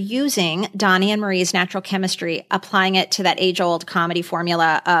responsible for using Donny and Marie's natural chemistry, applying it to that age-old comedy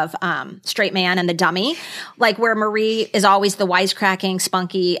formula of straight man and the dummy, like where Marie is always the wisecracking,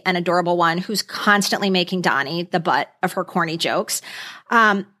 spunky, and adorable one who's constantly making Donny the butt of her corny jokes.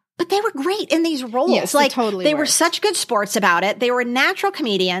 But they were great in these roles. Yes, like they were such good sports about it. They were natural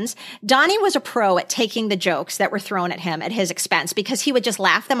comedians. Donny was a pro at taking the jokes that were thrown at him at his expense because he would just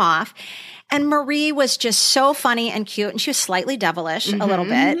laugh them off. And Marie was just so funny and cute, and she was slightly devilish a little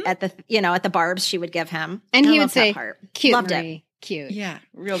bit at the barbs she would give him. And he I would loved that say, part. "Cute, Loved Marie. it. Cute, Yeah,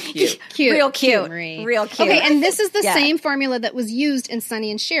 real cute. cute, Real cute, Marie. real cute." Okay, and this is the Yeah. same formula that was used in Sonny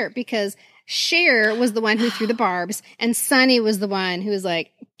and Cher because Cher was the one who threw the barbs, and Sonny was the one who was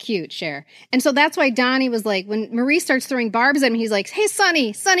like, "Cute, Cher." And so that's why Donny was like, when Marie starts throwing barbs at him, he's like, "Hey,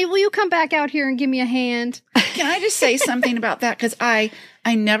 Sonny, will you come back out here and give me a hand?" Can I just say something about that? Because I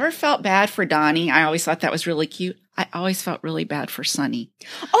never felt bad for Donny. I always thought that was really cute. I always felt really bad for Sonny.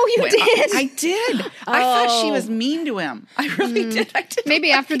 Oh, you did? I did. I thought she was mean to him. I really did. I did.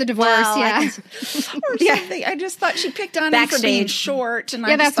 Maybe after the divorce, Well, yeah. Or something. I just thought she picked on him for being Backstage. short. And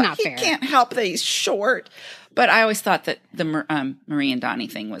Yeah, I just that's thought, not he fair. can't help that he's short. But I always thought that the Marie and Donny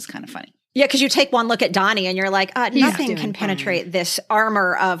thing was kind of funny. Yeah, because you take one look at Donny and you're like, nothing doing can fine. penetrate this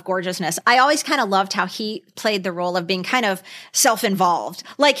armor of gorgeousness. I always kind of loved how he played the role of being kind of self-involved.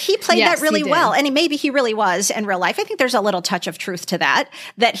 Like he played Yes, that really he did. well. And maybe he really was in real life. I think there's a little touch of truth to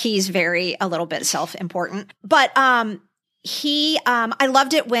that he's a little bit self-important. But I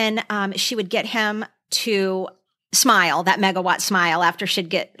loved it when she would get him to smile, that megawatt smile after she'd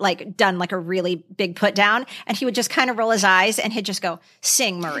get done a really big put down, and he would just kind of roll his eyes and he'd just go,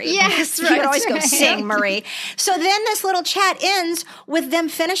 "Sing, Marie." Yes, He would always go, right. "Sing, Marie." So then this little chat ends with them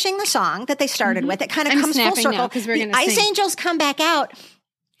finishing the song that they started with. It kind of I'm comes full snapping now circle. 'cause we're The gonna Ice sing. Angels come back out.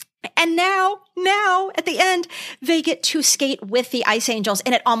 And now at the end, they get to skate with the Ice Angels,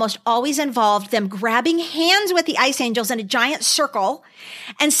 and it almost always involved them grabbing hands with the Ice Angels in a giant circle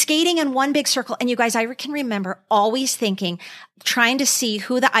and skating in one big circle. And you guys, I can remember always trying to see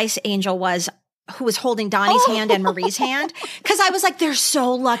who the Ice Angel was who was holding Donny's hand and Marie's hand. Cause I was like, they're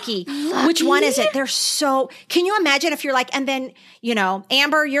so lucky. Which one is it? Can you imagine if you're like, and then,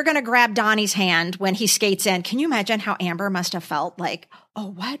 Amber, you're going to grab Donny's hand when he skates in. Can you imagine how Amber must have felt like,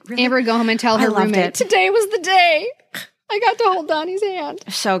 oh, what? Really? Amber would go home and tell her loved roommate, it. "Today was the day I got to hold Donny's hand."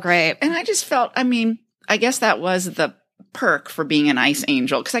 So great. And I just felt, I guess that was the perk for being an ice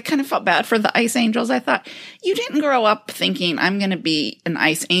angel, because I kind of felt bad for the ice angels. I thought, you didn't grow up thinking I'm going to be an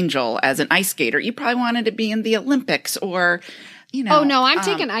ice angel as an ice skater. You probably wanted to be in the Olympics or, Oh no, I'm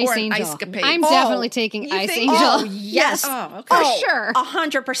taking or Ice an Angel. ice-capade. I'm definitely taking you Ice think- Angel. Oh, yes. Oh, okay. For sure.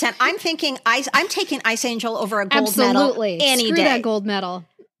 100%. I'm taking Ice Angel over a gold Absolutely. medal any Screw day. that gold medal.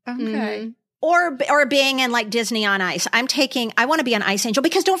 Okay. Or being in Disney on Ice. I want to be an Ice Angel,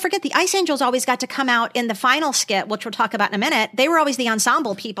 because don't forget, the Ice Angels always got to come out in the final skit, which we'll talk about in a minute. They were always the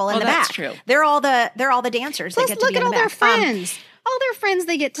ensemble people in the that's back. true. They're all the dancers. Plus, they get to look be at in all the their back. friends. All their friends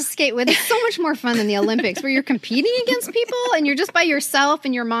they get to skate with. It's so much more fun than the Olympics, where you're competing against people and you're just by yourself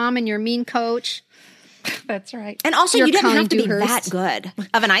and your mom and your mean coach. That's right. And also, Your you didn't Colleen have to be Dewhurst. that good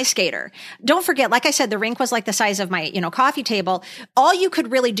of an ice skater. Don't forget, like I said, the rink was like the size of my, coffee table. All you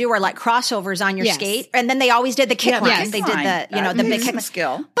could really do are crossovers on your Yes. skate. And then they always did the kick line. yes. They did the big kick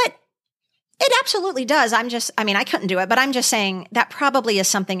skill. But it absolutely does. I couldn't do it, but I'm just saying that probably is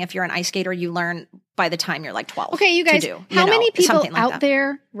something, if you're an ice skater, you learn by the time you're 12. Okay, you guys, to do, how many people something like out that.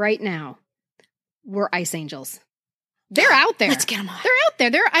 there right now were Ice Angels? They're out there. Let's get them on. They're out there.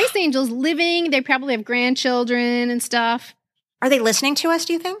 They're Ice Angels living. They probably have grandchildren and stuff. Are they listening to us,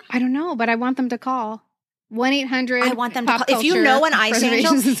 do you think? I don't know, but I want them to call 1-800. I want them to call. If you know an ice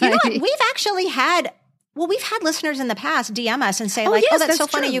angel, you know what? We've actually had listeners in the past DM us and say yes, that's that's so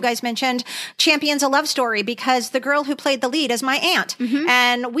funny true. you guys mentioned Champions a Love Story, because the girl who played the lead is my aunt. Mm-hmm.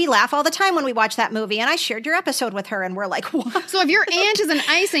 And we laugh all the time when we watch that movie. And I shared your episode with her and we're like, what? So if your aunt is an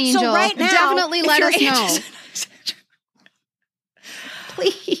Ice Angel, right now, definitely if let your us aunt know. is an ice angel,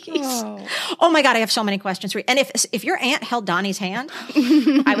 please. Oh my God, I have so many questions for you. And if your aunt held Donny's hand,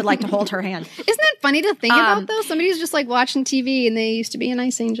 I would like to hold her hand. Isn't that funny to think about, though? Somebody's just watching TV and they used to be an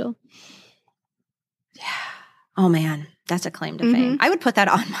Ice Angel. Oh man, that's a claim to fame. I would put that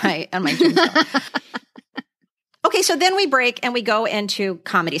on my tombstone. Okay, Okay, so then we break and we go into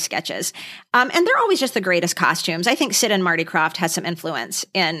comedy sketches. And they're always just the greatest costumes. I think Sid and Marty Krofft has some influence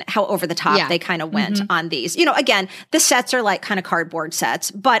in how over the top they kind of went on these. You know, again, the sets are like kind of cardboard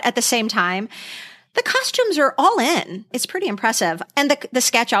sets, but at the same time, the costumes are all in. It's pretty impressive. And the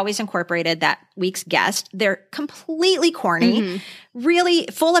sketch always incorporated that week's guest. They're completely corny, really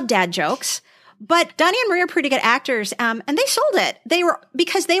full of dad jokes. But Donny and Marie are pretty good actors, and they sold it.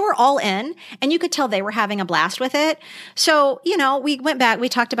 Because they were all in, and you could tell they were having a blast with it. So, you know, we went back. We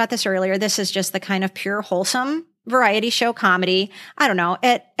talked about this earlier. This is just the kind of pure, wholesome variety show comedy. I don't know.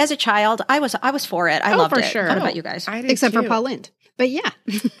 As a child, I was for it. I loved it. Sure. What about you guys? Except for Paul Lynde. But yeah.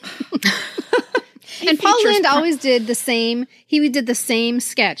 And Paul Lynde always did the same. He did the same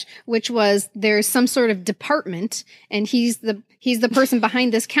sketch, which was there's some sort of department, and he's the person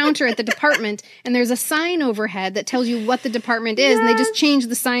behind this counter at the department, and there's a sign overhead that tells you what the department is, and they just change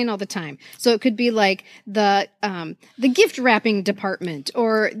the sign all the time. So it could be like the gift wrapping department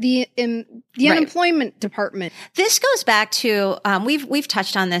or the unemployment department. This goes back to we've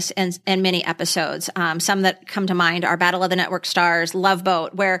touched on this in many episodes. Some that come to mind are Battle of the Network Stars, Love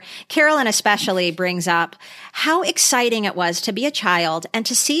Boat, where Carolyn especially brings up how exciting it was to be a child and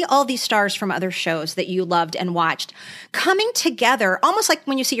to see all these stars from other shows that you loved and watched coming together, almost like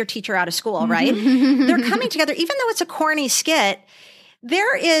when you see your teacher out of school, right? They're coming together, even though it's a corny skit.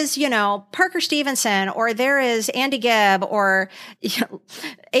 There is, you know, Parker Stevenson, or there is Andy Gibb, or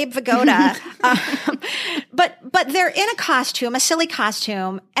Abe Vigoda, but they're in a costume, a silly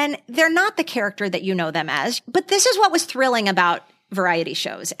costume, and they're not the character that you know them as. But this is what was thrilling about variety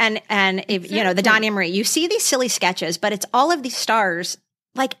shows, and if, you know, the Donny and Marie. You see these silly sketches, but it's all of these stars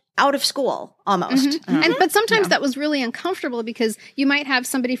like out of school almost. But sometimes that was really uncomfortable because you might have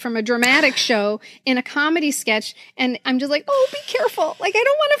somebody from a dramatic show in a comedy sketch, and I'm just like, oh, be careful. Like, I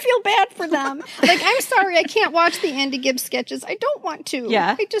don't want to feel bad for them. Like, I'm sorry, I can't watch the Andy Gibb sketches. I don't want to.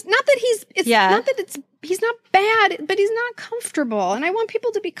 Yeah. Not that he's not bad, but he's not comfortable, and I want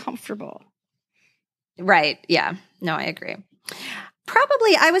people to be comfortable. Right. Yeah. No, I agree.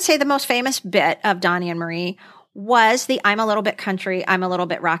 Probably, I would say the most famous bit of Donny and Marie was the I'm a little bit country, I'm a little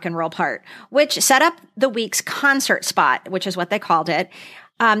bit rock and roll part, which set up the week's concert spot, which is what they called it,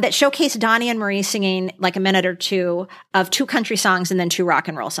 that showcased Donny and Marie singing like a minute or two of 2 country songs and then 2 rock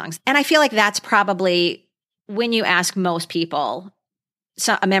and roll songs. And I feel like that's probably, when you ask most people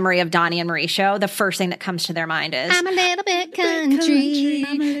a memory of Donny and Marie show, the first thing that comes to their mind is, I'm a little bit country,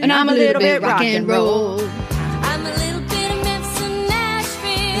 and I'm a little bit rock and roll. I'm a little bit of Memphis and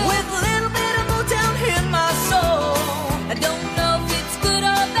Nashville with a little bit of Motown in my soul. I don't know if it's good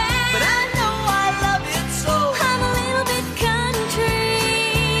or bad, but I know I love it so. I'm a little bit country,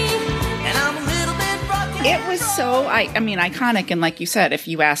 and I'm a little bit rock and roll. It was so, I mean, iconic. And like you said, if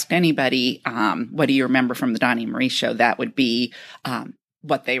you asked anybody, what do you remember from the Donny and Marie show, that would be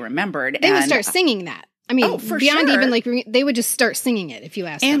what they remembered. They would start singing that. I mean, for beyond sure. even like, they would just start singing it if you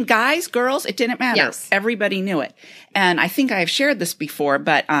asked them. And guys, girls, it didn't matter. Yes. Everybody knew it. And I think I've shared this before,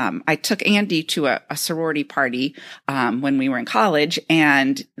 but I took Andy to a sorority party when we were in college,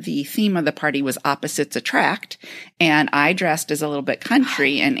 and the theme of the party was opposites attract. And I dressed as a little bit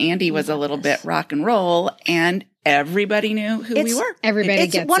country, and Andy was a little bit rock and roll, and everybody knew who we were. Everybody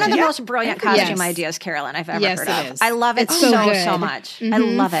it's gets one it. of the most brilliant costume Yes. ideas, Carolyn, I've ever Yes, heard it of. is. I love it It's so so good. much. I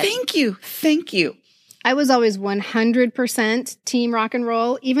love it. Thank you. Thank you. I was always 100% team rock and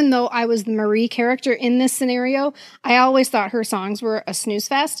roll. Even though I was the Marie character in this scenario, I always thought her songs were a snooze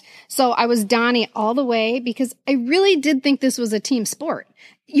fest. So I was Donny all the way because I really did think this was a team sport.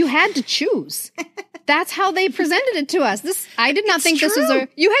 You had to choose. That's how they presented it to us. I did not think this was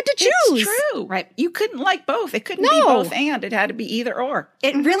you had to choose. It's true. Right. You couldn't like both. It couldn't be both and. It had to be either or.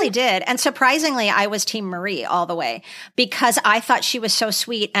 It really did. And surprisingly, I was Team Marie all the way because I thought she was so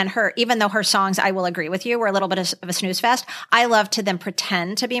sweet, and even though her songs, I will agree with you, were a little bit of a snooze fest, I loved to then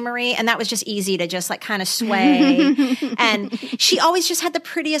pretend to be Marie. And that was just easy to just like kind of sway. And she always just had the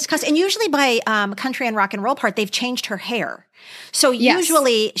prettiest costume. And usually by country and rock and roll part, they've changed her hair. So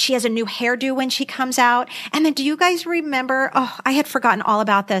usually she has a new hairdo when she comes out. And then do you guys remember? Oh, I had forgotten all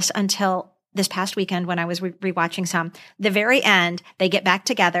about this until this past weekend when I was rewatching some. The very end, they get back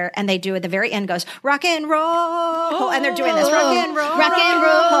together and they do at the very end goes, rock and roll. And they're doing this rock and roll. Rock and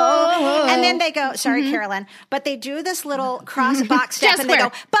roll. And then they go, sorry, Carolyn, but they do this little cross box step and they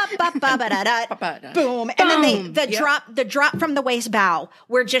go, ba-ba-ba-ba-da-da, boom. And then the drop from the waist bow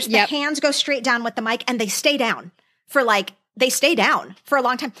where just the hands go straight down with the mic and they stay down for they stay down for a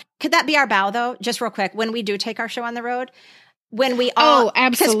long time. Could that be our bow, though? Just real quick, when we do take our show on the road, when we all... Oh,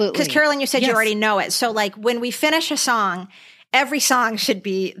 absolutely. Because Carolyn, you said you already know it. So, like, when we finish a song, every song should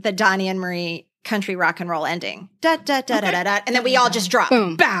be the Donny and Marie country rock and roll ending. Da, da, da, da, da, da. And then we all just drop.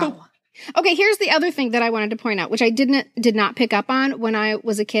 Boom. Bow. Okay, here's the other thing that I wanted to point out, which I did not pick up on when I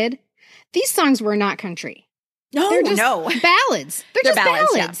was a kid. These songs were not country. No, They're just no. ballads. They're just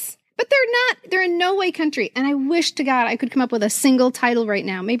ballads, ballads. But they're in no way country. And I wish to God I could come up with a single title right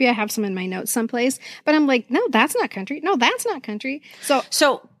now. Maybe I have some in my notes someplace. But I'm like, no, that's not country. No, that's not country. So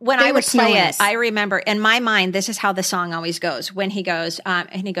when They I were would play snowing it, us. I remember in my mind, this is how the song always goes. When he goes, and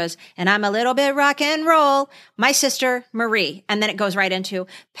I'm a little bit rock and roll, my sister Marie. And then it goes right into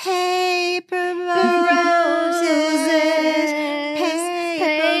paper roses,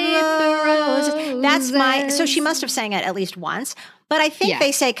 paper roses. That's so she must have sang it at least once. But I think Yeah.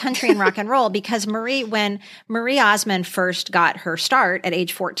 they say country and rock and roll because when Marie Osmond first got her start at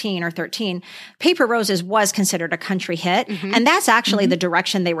age 14 or 13, Paper Roses was considered a country hit. And that's actually the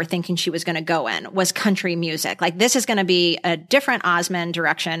direction they were thinking she was going to go in, was country music. Like, this is going to be a different Osmond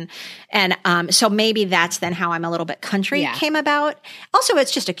direction. And so maybe that's then how I'm a little bit country came about. Also,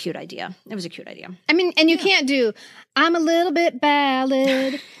 it's just a cute idea. It was a cute idea. I mean, and you can't do, I'm a little bit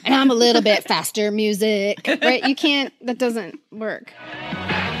ballad and I'm a little bit faster music, right? You can't, that doesn't work. I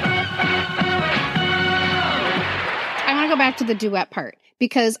want to go back to the duet part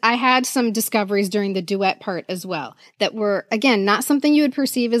because I had some discoveries during the duet part as well that were, again, not something you would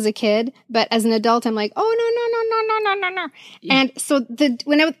perceive as a kid, but as an adult, I'm like, oh, no. Yeah. And so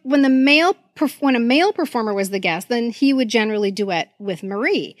when a male performer was the guest, then he would generally duet with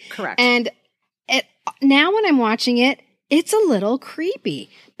Marie. Correct. And now when I'm watching it, it's a little creepy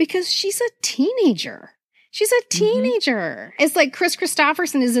because she's a teenager. She's a teenager. It's like Chris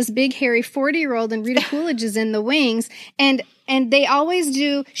Christopherson is this big, hairy 40-year-old and Rita Coolidge is in the wings. And they always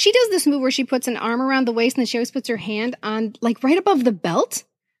do, she does this move where she puts an arm around the waist and then she always puts her hand on, like, right above the belt,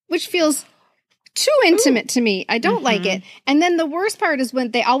 which feels too intimate to me. I don't like it. And then the worst part is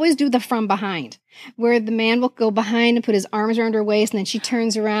when they always do the from behind, where the man will go behind and put his arms around her waist and then she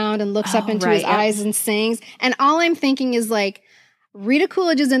turns around and looks up into his eyes and sings. And all I'm thinking is like, Rita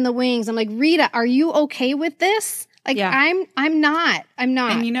Coolidge is in the wings. I'm like, Rita, are you okay with this? Like, I'm not.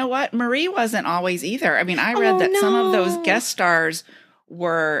 And you know what? Marie wasn't always either. I mean, I read that some of those guest stars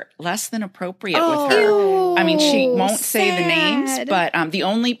were less than appropriate with her. I mean, she won't say the names, but the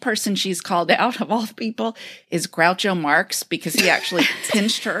only person she's called out of all the people is Groucho Marx because he actually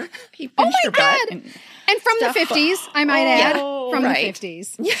pinched her. He pinched her butt. And from the 50s, I might add. From the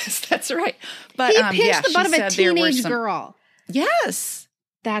 50s. Yes, that's right. But he pinched the butt of a teenage girl. Yes.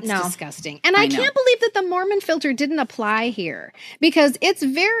 That's disgusting. And I can't believe that the Mormon filter didn't apply here because it's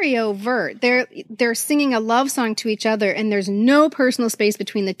very overt. They're singing a love song to each other and there's no personal space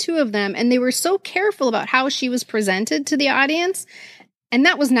between the two of them. And they were so careful about how she was presented to the audience. And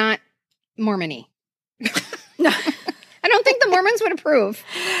that was not Mormon-y. I don't think the Mormons would approve.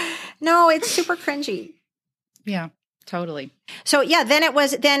 No, it's super cringy. Yeah. Totally. So then it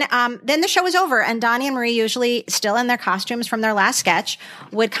was, then the show was over and Donny and Marie, usually still in their costumes from their last sketch,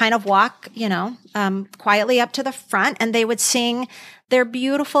 would kind of walk, quietly up to the front and they would sing their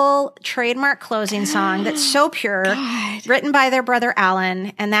beautiful trademark closing song that's so pure, written by their brother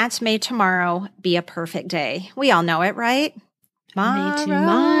Alan. And that's May Tomorrow Be a Perfect Day. We all know it, right? May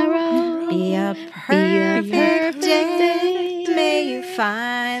tomorrow be a perfect day. May you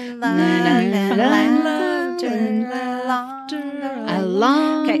find love and laughter.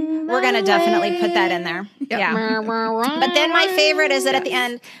 Okay, we're going to definitely put that in there. Yeah. But then my favorite is that at the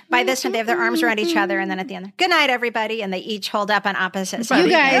end, by this time, they have their arms around each other. And then at the end, good night, everybody. And they each hold up on opposite sides.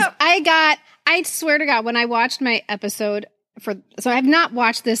 You guys, I swear to God, when I watched my episode so I've not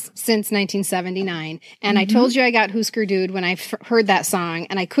watched this since 1979. And I told you I got Husker Dude when I heard that song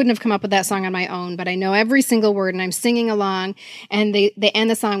and I couldn't have come up with that song on my own, but I know every single word and I'm singing along and they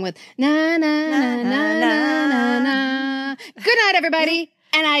end the song with na, na, na, na, na, na, na. Good night, everybody.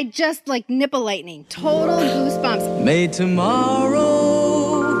 And I just like nipple lightning, total goosebumps. May tomorrow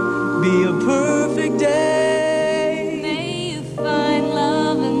be a perfect day. May you find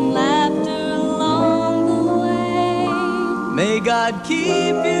love and laughter along the way. May God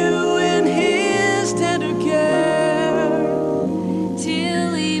keep you in his tender care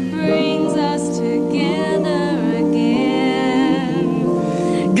Till he brings us together again.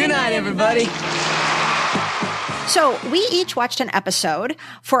 Good night, everybody. So we each watched an episode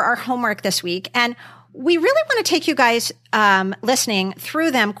for our homework this week, and we really want to take you guys listening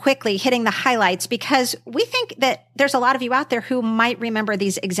through them quickly, hitting the highlights, because we think that there's a lot of you out there who might remember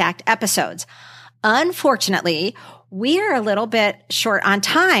these exact episodes. Unfortunately, we are a little bit short on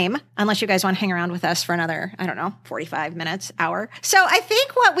time, unless you guys want to hang around with us for another, 45 minutes, hour. So I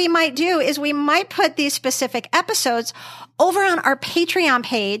think what we might do is we might put these specific episodes over on our Patreon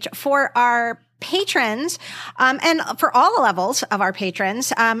page for our patrons, and for all the levels of our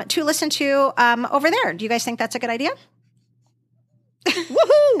patrons, to listen to over there. Do you guys think that's a good idea?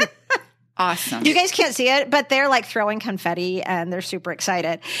 Woohoo! Awesome. You guys can't see it, but they're like throwing confetti and they're super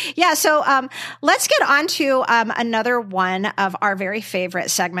excited. Yeah. So let's get on to another one of our very favorite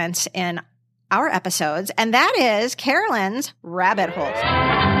segments in our episodes, and that is Carolyn's Rabbit Hole.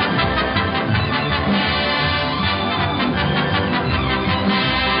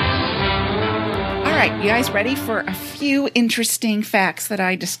 All right, you guys ready for a few interesting facts that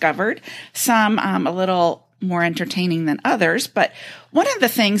I discovered? Some a little more entertaining than others, but one of the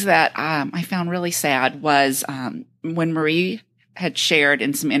things that I found really sad was when Marie had shared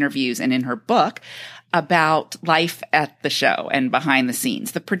in some interviews and in her book about life at the show and behind the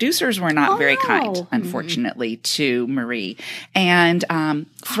scenes. The producers were not very kind, unfortunately, to Marie, and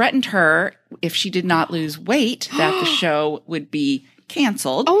threatened her if she did not lose weight that the show would be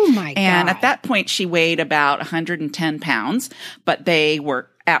canceled. Oh my God. And at that point, she weighed about 110 pounds, but they were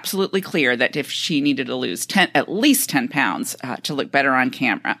absolutely clear that if she needed to lose at least 10 pounds to look better on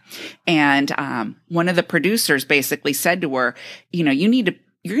camera. And one of the producers basically said to her,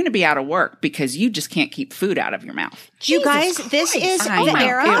 you're going to be out of work because you just can't keep food out of your mouth. You guys, this is I the know.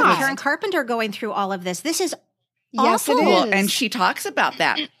 era It of was- Karen Carpenter going through all of this. This is Yes, it awful. is. Well, and she talks about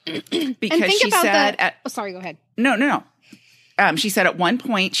that And because think she about said, that. Sorry, go ahead. No. She said at one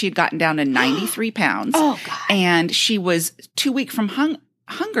point she had gotten down to 93 pounds. Oh, God. And she was too weak from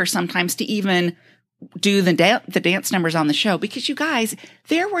hunger sometimes to even do the dance numbers on the show, because you guys,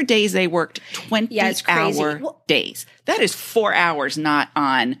 there were days they worked 20-hour days. That is 4 hours not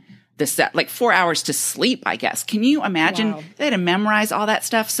on the set, like 4 hours to sleep, I guess. Can you imagine? Wow. They had to memorize all that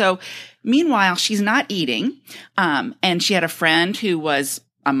stuff. So meanwhile, she's not eating. And she had a friend who was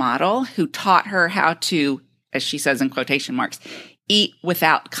a model who taught her how to, as she says in quotation marks, eat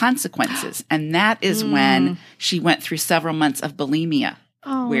without consequences. And that is when she went through several months of bulimia.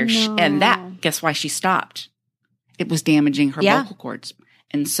 And guess why she stopped? It was damaging her vocal cords.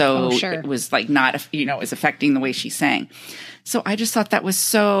 And so it was like not, it was affecting the way she sang. So I just thought that was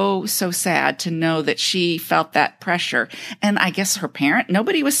so, so sad to know that she felt that pressure. And I guess her parent,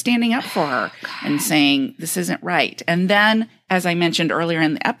 nobody was standing up for her and saying, this isn't right. And then, as I mentioned earlier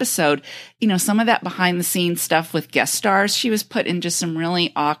in the episode, some of that behind the scenes stuff with guest stars, she was put in just some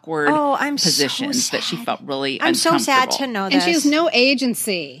really awkward positions that she felt really uncomfortable. I'm so sad to know this. And she has no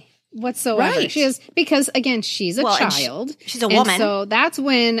agency whatsoever. Right. She is, because again, she's a child. She's a woman. And so that's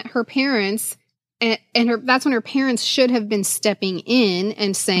when her parents that's when her parents should have been stepping in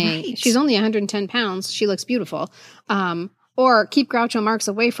and saying, she's only 110 pounds. She looks beautiful. Or keep Groucho Marx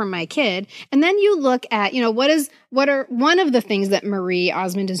away from my kid. And then you look at, what are one of the things that Marie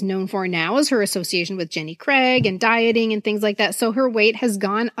Osmond is known for now is her association with Jenny Craig and dieting and things like that. So her weight has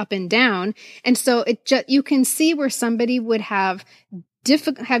gone up and down. And so you can see where somebody would have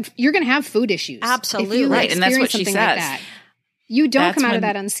you're going to have food issues. Absolutely. Right. And that's what she something says. like that. You don't come out of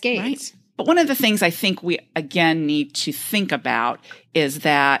that unscathed. Right. But one of the things I think we, again, need to think about is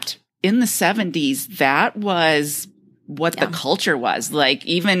that in the 70s, that was what the culture was. Like,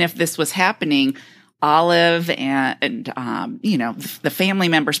 even if this was happening, Olive and the family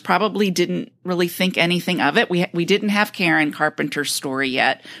members probably didn't really think anything of it. We didn't have Karen Carpenter's story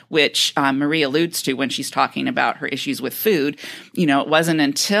yet, which Marie alludes to when she's talking about her issues with food. It wasn't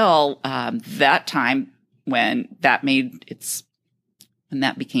until that time when that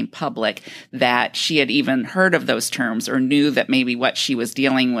became public that she had even heard of those terms or knew that maybe what she was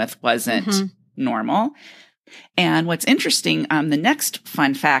dealing with wasn't normal. And what's interesting, the next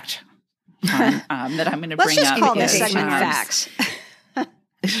fun fact that I'm going to bring up. Let's just call this is, segment facts.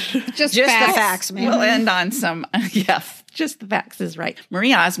 Just the facts. facts, man. We'll end on some, just the facts is right.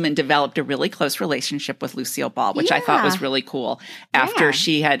 Marie Osmond developed a really close relationship with Lucille Ball, which I thought was really cool after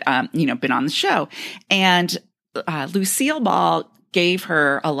she had, been on the show. And Lucille Ball gave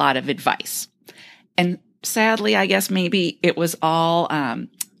her a lot of advice. And sadly, I guess maybe it was all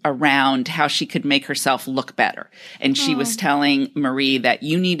around how she could make herself look better. And she was telling Marie that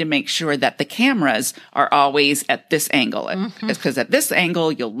you need to make sure that the cameras are always at this angle. Because at this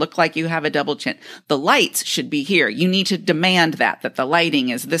angle, you'll look like you have a double chin. The lights should be here. You need to demand that the lighting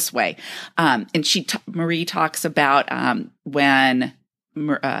is this way. And Marie talks about when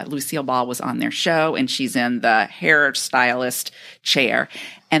Lucille Ball was on their show and she's in the hairstylist chair,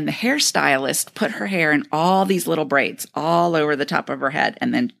 and the hairstylist put her hair in all these little braids all over the top of her head,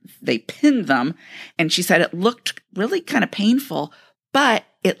 and then they pinned them, and she said it looked really kind of painful, but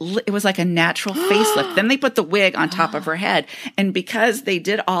it was like a natural facelift. Then they put the wig on top of her head. And because they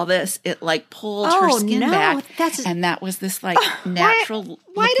did all this, it like pulled her skin back. And that was this like natural.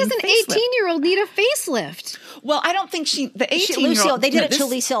 Why does an facelift. 18-year-old need a facelift? Well, I don't think the 18-year-old. They did it to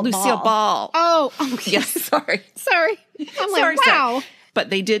Lucille Ball. Oh, okay. Yes, sorry. Sorry. I'm like, wow.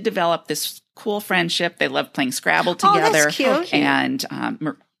 But they did develop this cool friendship. They loved playing Scrabble together. Oh, that's cute. And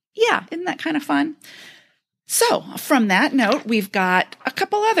yeah, isn't that kind of fun? So from that note, we've got a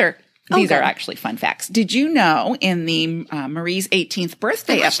couple other. These are actually fun facts. Did you know in the Marie's 18th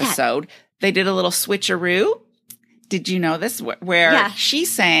birthday episode, they did a little switcheroo? Did you know this? Where she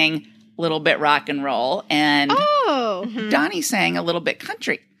sang a little bit rock and roll and Donny sang a little bit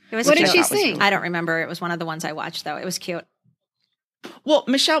country. What did she sing? I don't remember. It was one of the ones I watched, though. It was cute. Well,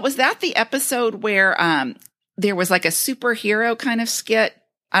 Michelle, was that the episode where there was like a superhero kind of skit?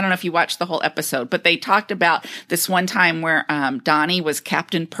 I don't know if you watched the whole episode, but they talked about this one time where Donny was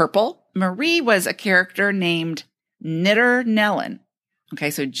Captain Purple. Marie was a character named Knitter Nellen. Okay,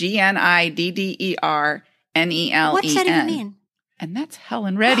 so GNIDDERNELEN. What's that even mean? And that's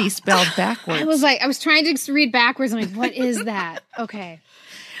Helen Reddy spelled backwards. I was trying to read backwards. I'm like, what is that? Okay.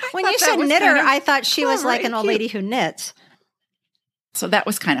 When you said knitter, I thought she was like an old lady who knits. So that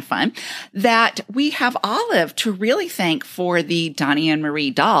was kind of fun. That we have Olive to really thank for the Donny and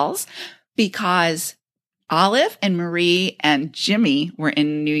Marie dolls, because Olive and Marie and Jimmy were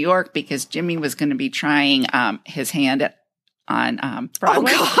in New York because Jimmy was going to be trying his hand on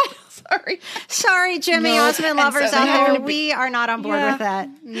Broadway. Oh, God. Sorry, Jimmy, Osmond lovers out there. We are not on board with that.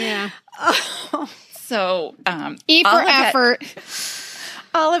 Yeah. So E for effort.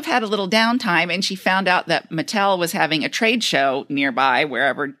 Olive had a little downtime, and she found out that Mattel was having a trade show nearby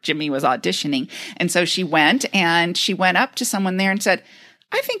wherever Jimmy was auditioning. And so she went up to someone there and said,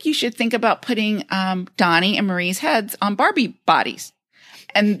 I think you should think about putting Donny and Marie's heads on Barbie bodies.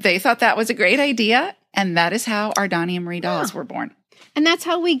 And they thought that was a great idea. And that is how our Donny and Marie dolls were born. And that's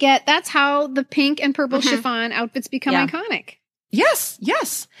how the pink and purple chiffon outfits become iconic. Yes,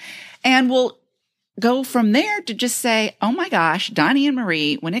 yes. And we'll go from there to just say, oh my gosh, Donny and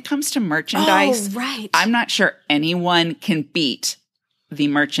Marie, when it comes to merchandise, I'm not sure anyone can beat the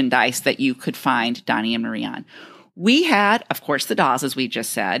merchandise that you could find Donny and Marie on. We had, of course, the dolls, as we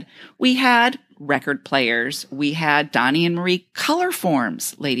just said. We had record players. We had Donny and Marie color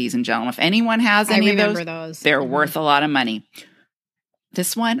forms, ladies and gentlemen. If anyone has any of those, they're worth a lot of money.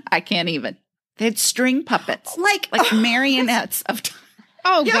 This one, I can't even. They had string puppets, like marionettes of.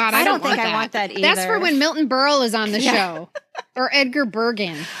 Oh, God, I don't think I want that either. That's for when Milton Berle is on the show. Or Edgar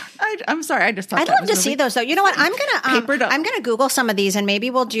Bergen. I'm sorry, I just thought I'd love to see those, though. You know what? I'm gonna Google some of these, and maybe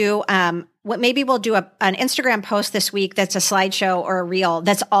we'll do an Instagram post this week that's a slideshow or a reel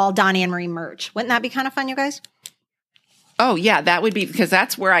that's all Donny and Marie merch. Wouldn't that be kind of fun, you guys? Oh, yeah, that would be, because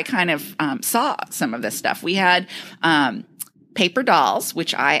that's where I kind of saw some of this stuff. We had paper dolls,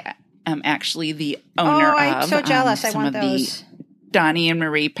 which I am actually the owner of. Oh, I'm so jealous. I want those. Donny and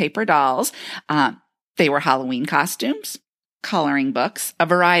Marie paper dolls. They were Halloween costumes, coloring books, a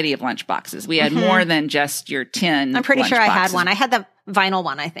variety of lunch boxes. We had more than just your tin. I'm pretty sure I boxes. had one. I had the vinyl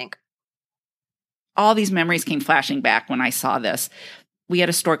one, I think. All these memories came flashing back when I saw this. We had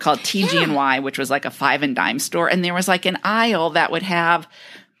a store called TG&Y, which was like a 5 and dime store. And there was like an aisle that would have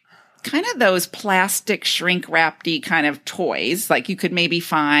kind of those plastic shrink wrapped-y kind of toys. Like you could maybe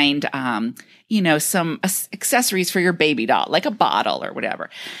find, some accessories for your baby doll, like a bottle or whatever.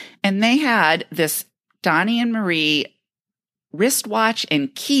 And they had this Donny and Marie wristwatch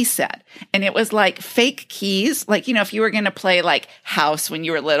and key set. And it was like fake keys. Like, if you were going to play like house when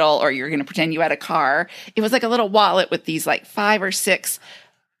you were little, or you're going to pretend you had a car, it was like a little wallet with these like 5 or 6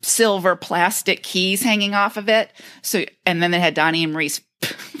 silver plastic keys hanging off of it. So, and then they had Donny and Marie's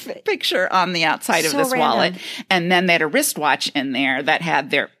picture on the outside of this wallet. And then they had a wristwatch in there that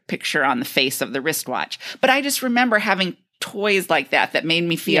had their picture on the face of the wristwatch. But I just remember having toys like that made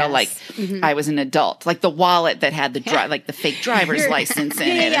me feel like I was an adult. Like the wallet that had the like the fake driver's license in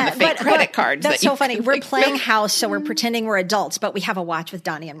it, and the fake credit cards. That's so funny. We're playing house, so we're pretending we're adults, but we have a watch with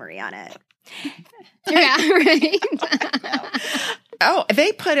Donny and Marie on it. Yeah, right. Oh,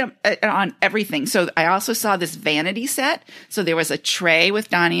 they put them on everything. So I also saw this vanity set. So there was a tray with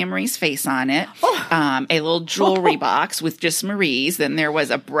Donny and Marie's face on it, a little jewelry box with just Marie's. Then there was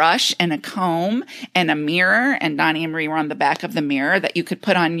a brush and a comb and a mirror, and Donny and Marie were on the back of the mirror that you could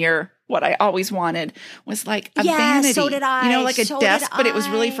put on your. What I always wanted was like a vanity. So did I. Like a desk, but it was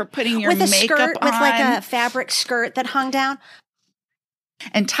really for putting your makeup skirt, on. With like a fabric skirt that hung down.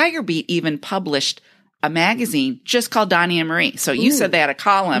 And Tiger Beat even published a magazine just called Donny and Marie. So you said they had a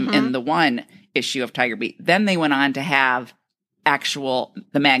column in the one issue of Tiger Beat. Then they went on to have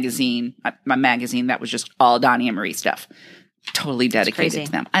the magazine, my magazine that was just all Donny and Marie stuff. Totally dedicated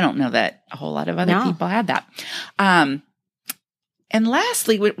to them. I don't know that a whole lot of other people had that. And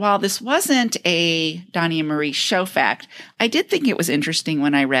lastly, while this wasn't a Donny and Marie show fact, I did think it was interesting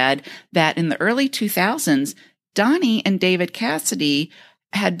when I read that in the early 2000s, Donny and David Cassidy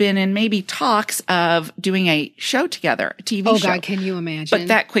had been in maybe talks of doing a show together, a TV show. Oh, God, can you imagine? But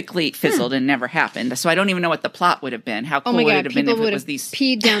that quickly fizzled and never happened. So I don't even know what the plot would have been. How cool would it have been if it was these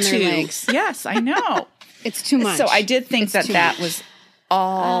peed down their legs. Yes, I know. It's too much. So I did think that was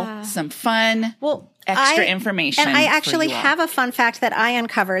all some fun, extra information. And I actually have a fun fact that I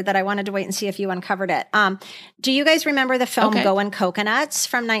uncovered that I wanted to wait and see if you uncovered it. Do you guys remember the film Goin' Coconuts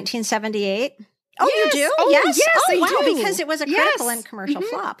from 1978? Oh, yes. You do? Oh, yes. I wow, do. because it was a critical and commercial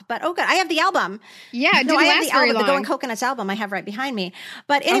flop. But good. I have the album. Yeah, it didn't I have last the very album, long. the Goin' Coconuts album I have right behind me.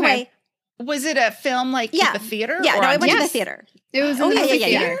 But anyway. Was it a film at the theater? Yeah, or no, on it went to Yes. the theater. It was in the movie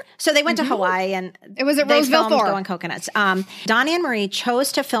theater. So they went to Hawaii and It was at they Roseville filmed Thor. Goin' Coconuts. Donny and Marie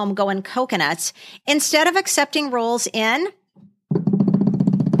chose to film Goin' Coconuts instead of accepting roles in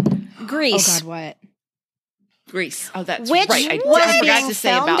Grease. Oh, God, what? Grease. Oh, that's Which right. I was forgot being to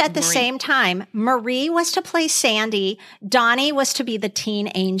say filmed about at the Marie. same time. Marie was to play Sandy. Donny was to be the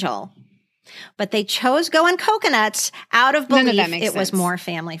teen angel. But they chose Goin' Coconuts out of None of belief that makes it was sense. more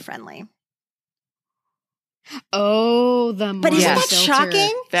family friendly. Oh, the But isn't that filter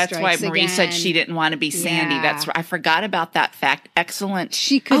shocking? That's why strikes Marie said again. she didn't want to be Sandy. Yeah. That's I forgot about that fact. Excellent.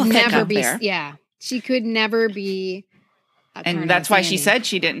 She could pick never up be. there. Yeah, she could never be. And that's why she said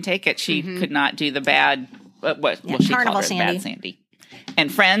she didn't take it. She could not do the bad. She Carnival called her Sandy. Bad Sandy.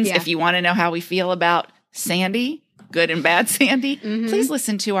 And friends, Yeah. if you want to know how we feel about Sandy, good and bad Sandy, please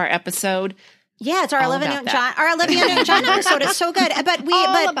listen to our episode. Yeah, it's our All Olivia about Newton-John episode. It's so good. But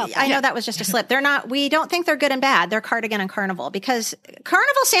about that. I know that was just a slip. They're not. We don't think they're good and bad. They're Cardigan and Carnival because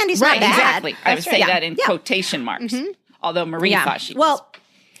Carnival Sandy's not bad. Exactly. I would say Yeah. that in quotation marks. Although Marie thought she was. Well,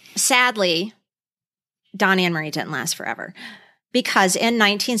 sadly, Donny and Marie didn't last forever because in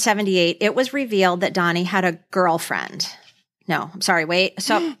 1978, it was revealed that Donny had a girlfriend. No, I'm sorry. Wait,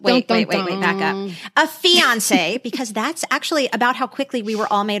 back up. A fiance, because that's actually about how quickly we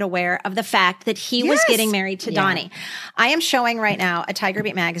were all made aware of the fact that he was getting married to Donny. I am showing right now a Tiger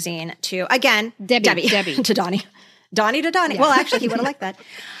Beat magazine to, again, Debbie. to Donny. Donny to Donny. Well, actually, he would have liked that.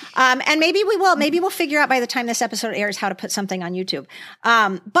 And maybe we will. Maybe we'll figure out by the time this episode airs how to put something on YouTube.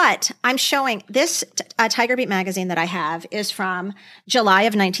 But I'm showing this Tiger Beat magazine that I have is from July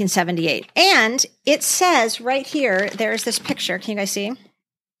of 1978. And it says right here, there's this picture. Can you guys see?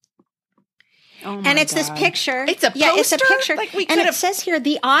 Oh my And it's God. this picture. It's a Yeah, it's a poster? picture. Like we and it could've- says here,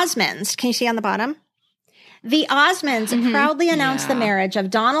 the Osmonds. Can you see on the bottom? The Osmonds proudly announced the marriage of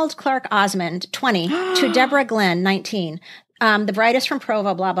Donald Clark Osmond, 20, to Deborah Glenn, 19. The brightest from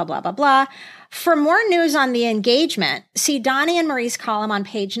Provo, blah, blah, blah, blah, blah. For more news on the engagement, see Donny and Marie's column on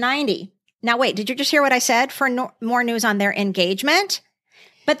page 90. Now, wait, did you just hear what I said? For more news on their engagement?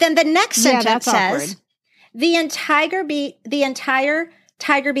 But then the next sentence that's says, awkward. the entire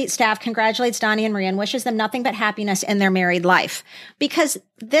Tiger Beat staff congratulates Donny and Marie and wishes them nothing but happiness in their married life. Because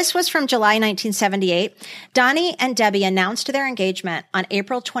this was from July 1978. Donny and Debbie announced their engagement on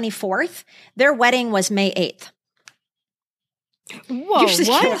April 24th. Their wedding was May 8th. Whoa, You should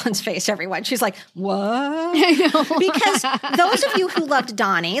see what? Carolyn's face, everyone. She's like, what? I know. Because those of you who loved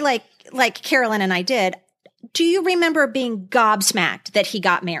Donny, like Carolyn and I did, do you remember being gobsmacked that he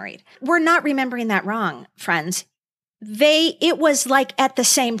got married? We're not remembering that wrong, friends. It was like at the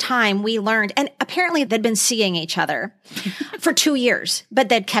same time we learned, and apparently they'd been seeing each other for 2 years, but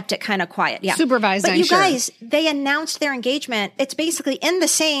they'd kept it kind of quiet. Yeah. Supervised, But I'm you sure. guys, they announced their engagement. It's basically in the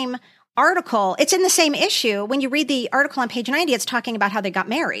same article. It's in the same issue. When you read the article on page 90, it's talking about how they got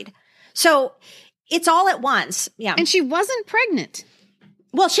married. So it's all at once. Yeah. And she wasn't pregnant.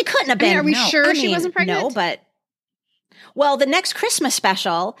 Well, she couldn't have been. are we sure she wasn't pregnant? No, but well, the next Christmas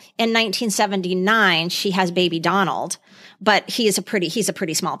special in 1979, she has baby Donald, but he's a pretty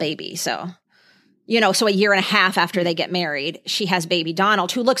small baby. So, so a year and a half after they get married, she has baby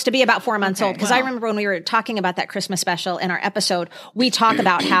Donald, who looks to be about 4 months old. Because I remember when we were talking about that Christmas special in our episode, we talk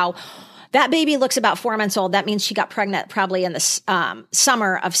about how that baby looks about 4 months old. That means she got pregnant probably in the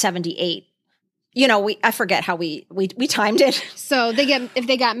summer of 78. I forget how we timed it. So if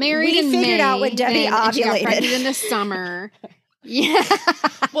they got married We in figured May, out when Debbie and she got ovulated. pregnant in the summer. Yeah.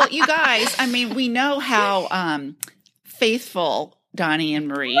 Well, you guys, I mean, we know how faithful Donny and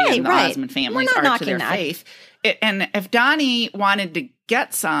Marie and the right. Osmond We're families not are to knocking their that. faith. And if Donny wanted to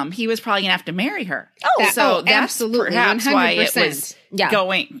get some, he was probably going to have to marry her. Oh, that's absolutely, perhaps why it 100%. was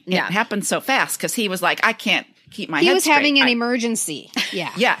going. It happened so fast because he was like, I can't keep my He head was straight. having an emergency.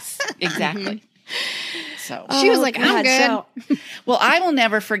 Yeah. Yes, exactly. So She was like, I'm good. So, well, I will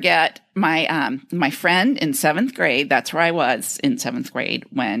never forget my my friend in 7th grade. That's where I was in 7th grade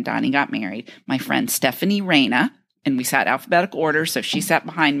when Donny got married. My friend Stephanie Reyna, and we sat alphabetical order. So she sat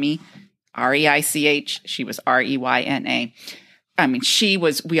behind me, R-E-I-C-H. She was R-E-Y-N-A. I mean,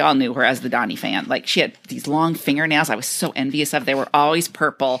 we all knew her as the Donny fan. Like, she had these long fingernails I was so envious of. They were always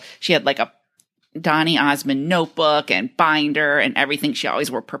purple. She had like a Donny Osmond notebook and binder and everything. She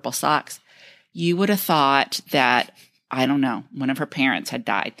always wore purple socks. You would have thought that, I don't know, one of her parents had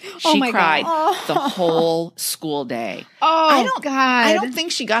died. Oh She my cried God. the whole school day. Oh, God. I don't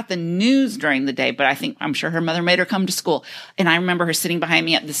think she got the news during the day, but I'm sure her mother made her come to school. And I remember her sitting behind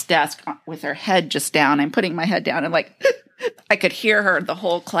me at this desk with her head just down. I'm putting my head down and like, I could hear her, the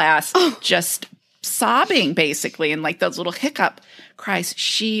whole class, just sobbing basically. And like those little hiccup cries.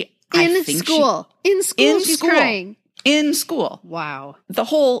 In school, she's crying. In school. Wow. The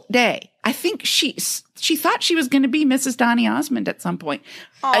whole day. I think she thought she was going to be Mrs. Donny Osmond at some point.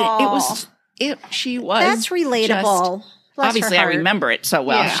 She was. that's relatable. Bless Obviously, her I heart. remember it so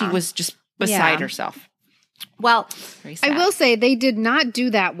well. Yeah. She was just beside Yeah. herself. Well, Very sad. I will say they did not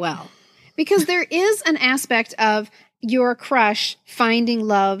do that well, because there is an aspect of your crush finding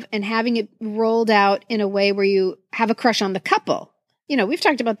love and having it rolled out in a way where you have a crush on the couple. You know, we've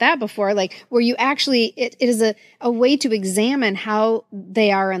talked about that before, like where you actually, it is a way to examine how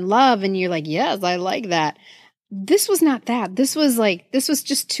they are in love. And you're like, yes, I like that. This was not that. This was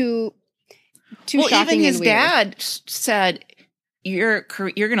just too well, shocking. even his and weird. dad said, "You're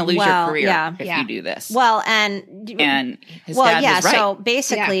going to lose Well, your career yeah. if Yeah. you do this." well, and his dad was right. So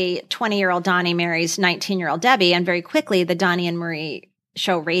basically, 20-year-old Donny marries 19-year-old Debbie, and very quickly the Donny and Marie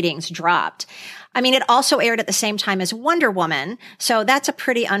show ratings dropped. I mean, it also aired at the same time as Wonder Woman, so that's a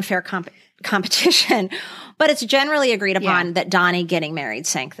pretty unfair competition. But it's generally agreed upon that Donny getting married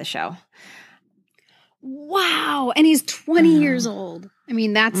sank the show. Wow. And he's 20 years old. I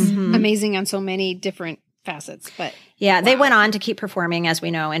mean, that's amazing on so many different facets, but Yeah, they went on to keep performing, as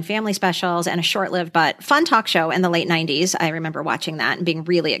we know, in family specials and a short-lived but fun talk show in the late 90s. I remember watching that and being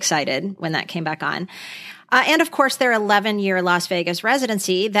really excited when that came back on. And of course, their 11-year Las Vegas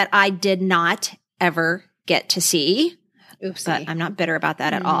residency that I did not ever get to see. oopsie. But I'm not bitter about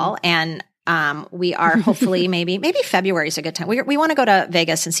that at all. And we are hopefully maybe February is a good time. We want to go to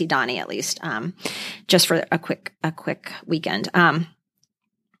Vegas and see Donny at least, just for a quick weekend.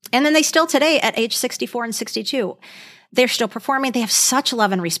 And then they still today at age 64 and 62, they're still performing. They have such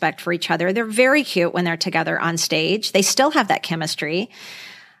love and respect for each other. They're very cute when they're together on stage. They still have that chemistry.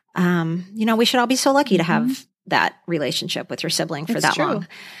 We should all be so lucky to have that relationship with your sibling for It's that true. long.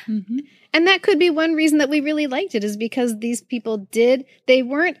 And that could be one reason that we really liked it, is because these people they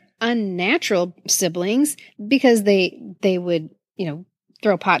weren't unnatural siblings, because they would,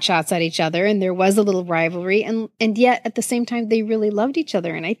 throw pot shots at each other, and there was a little rivalry, and yet at the same time they really loved each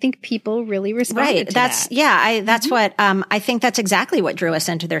other, and I think people really responded to That's that. that's what I think that's exactly what drew us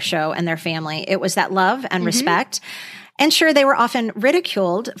into their show and their family. It was that love and respect. And sure, they were often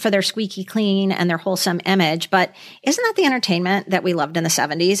ridiculed for their squeaky clean and their wholesome image, but isn't that the entertainment that we loved in the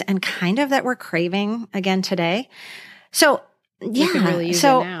 70s and kind of that we're craving again today? So could really use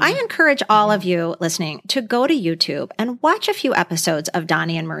so it now. I encourage all of you listening to go to YouTube and watch a few episodes of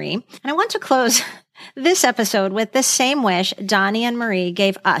Donny and Marie. And I want to close this episode with the same wish Donny and Marie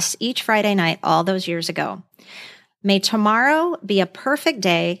gave us each Friday night all those years ago. May tomorrow be a perfect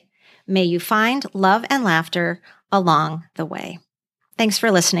day. May you find love and laughter along the way. Thanks for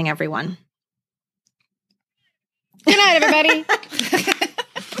listening, everyone. Good night, everybody.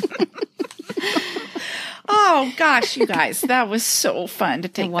 Oh, gosh, you guys, that was so fun to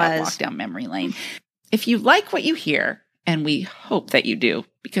take It that was. walk down memory lane. If you like what you hear, and we hope that you do,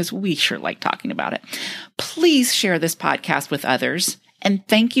 because we sure like talking about it, please share this podcast with others. And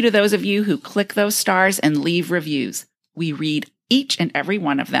thank you to those of you who click those stars and leave reviews. We read each and every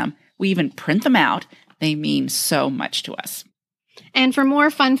one of them. We even print them out. They mean so much to us. And for more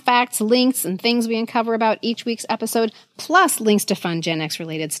fun facts, links, and things we uncover about each week's episode, plus links to fun Gen X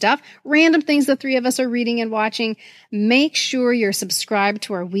related stuff, random things the three of us are reading and watching, make sure you're subscribed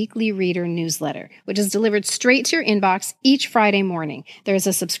to our weekly reader newsletter, which is delivered straight to your inbox each Friday morning. There's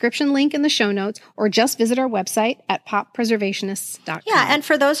a subscription link in the show notes, or just visit our website at poppreservationists.com. Yeah, and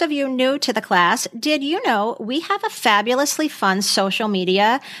for those of you new to the class, did you know we have a fabulously fun social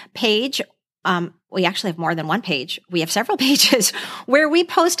media page? We actually have more than one page. We have several pages where we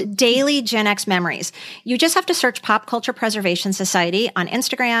post daily Gen X memories. You just have to search Pop Culture Preservation Society on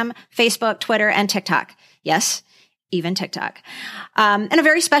Instagram, Facebook, Twitter, and TikTok. Yes, even TikTok. And a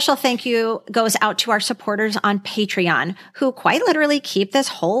very special thank you goes out to our supporters on Patreon, who quite literally keep this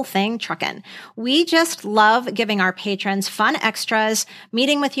whole thing trucking. We just love giving our patrons fun extras,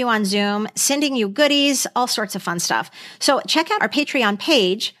 meeting with you on Zoom, sending you goodies, all sorts of fun stuff. So check out our Patreon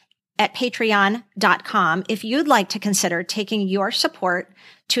page at patreon.com if you'd like to consider taking your support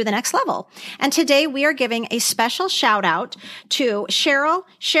to the next level. And today we are giving a special shout out to Cheryl,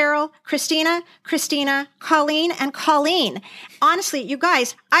 Christina, Colleen, and Colleen. Honestly, you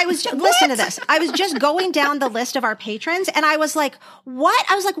guys, I was, listen to this. I was just going down the list of our patrons and I was like, what?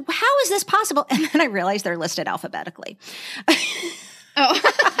 I was like, how is this possible? And then I realized they're listed alphabetically. But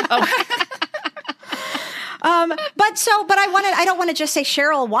I don't want to just say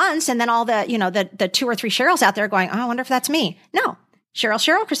Cheryl once and then all the, the 2 or 3 Cheryls out there going, oh, I wonder if that's me. No.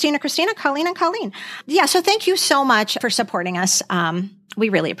 Cheryl, Christina, Colleen, and Colleen. Yeah. So thank you so much for supporting us. We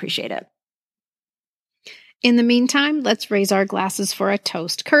really appreciate it. In the meantime, let's raise our glasses for a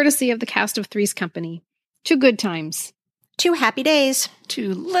toast, courtesy of the Cast of Three's company. To good times. To happy days.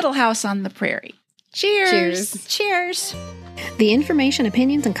 To Little House on the Prairie. Cheers. Cheers. The information,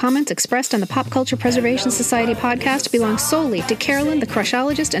 opinions, and comments expressed on the Pop Culture Preservation Society podcast belong solely to Carolyn, the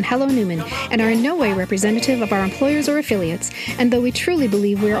Crushologist, and Hello Newman, and are in no way representative of our employers or affiliates. And though we truly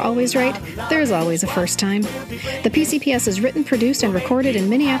believe we are always right, there is always a first time. The PCPS is written, produced, and recorded in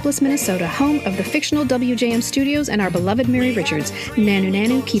Minneapolis, Minnesota, home of the fictional WJM Studios and our beloved Mary Richards.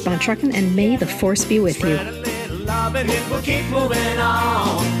 Nanu, keep on trucking, and may the force be with you. Love and it will keep moving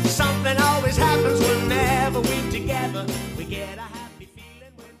on. Something always happens when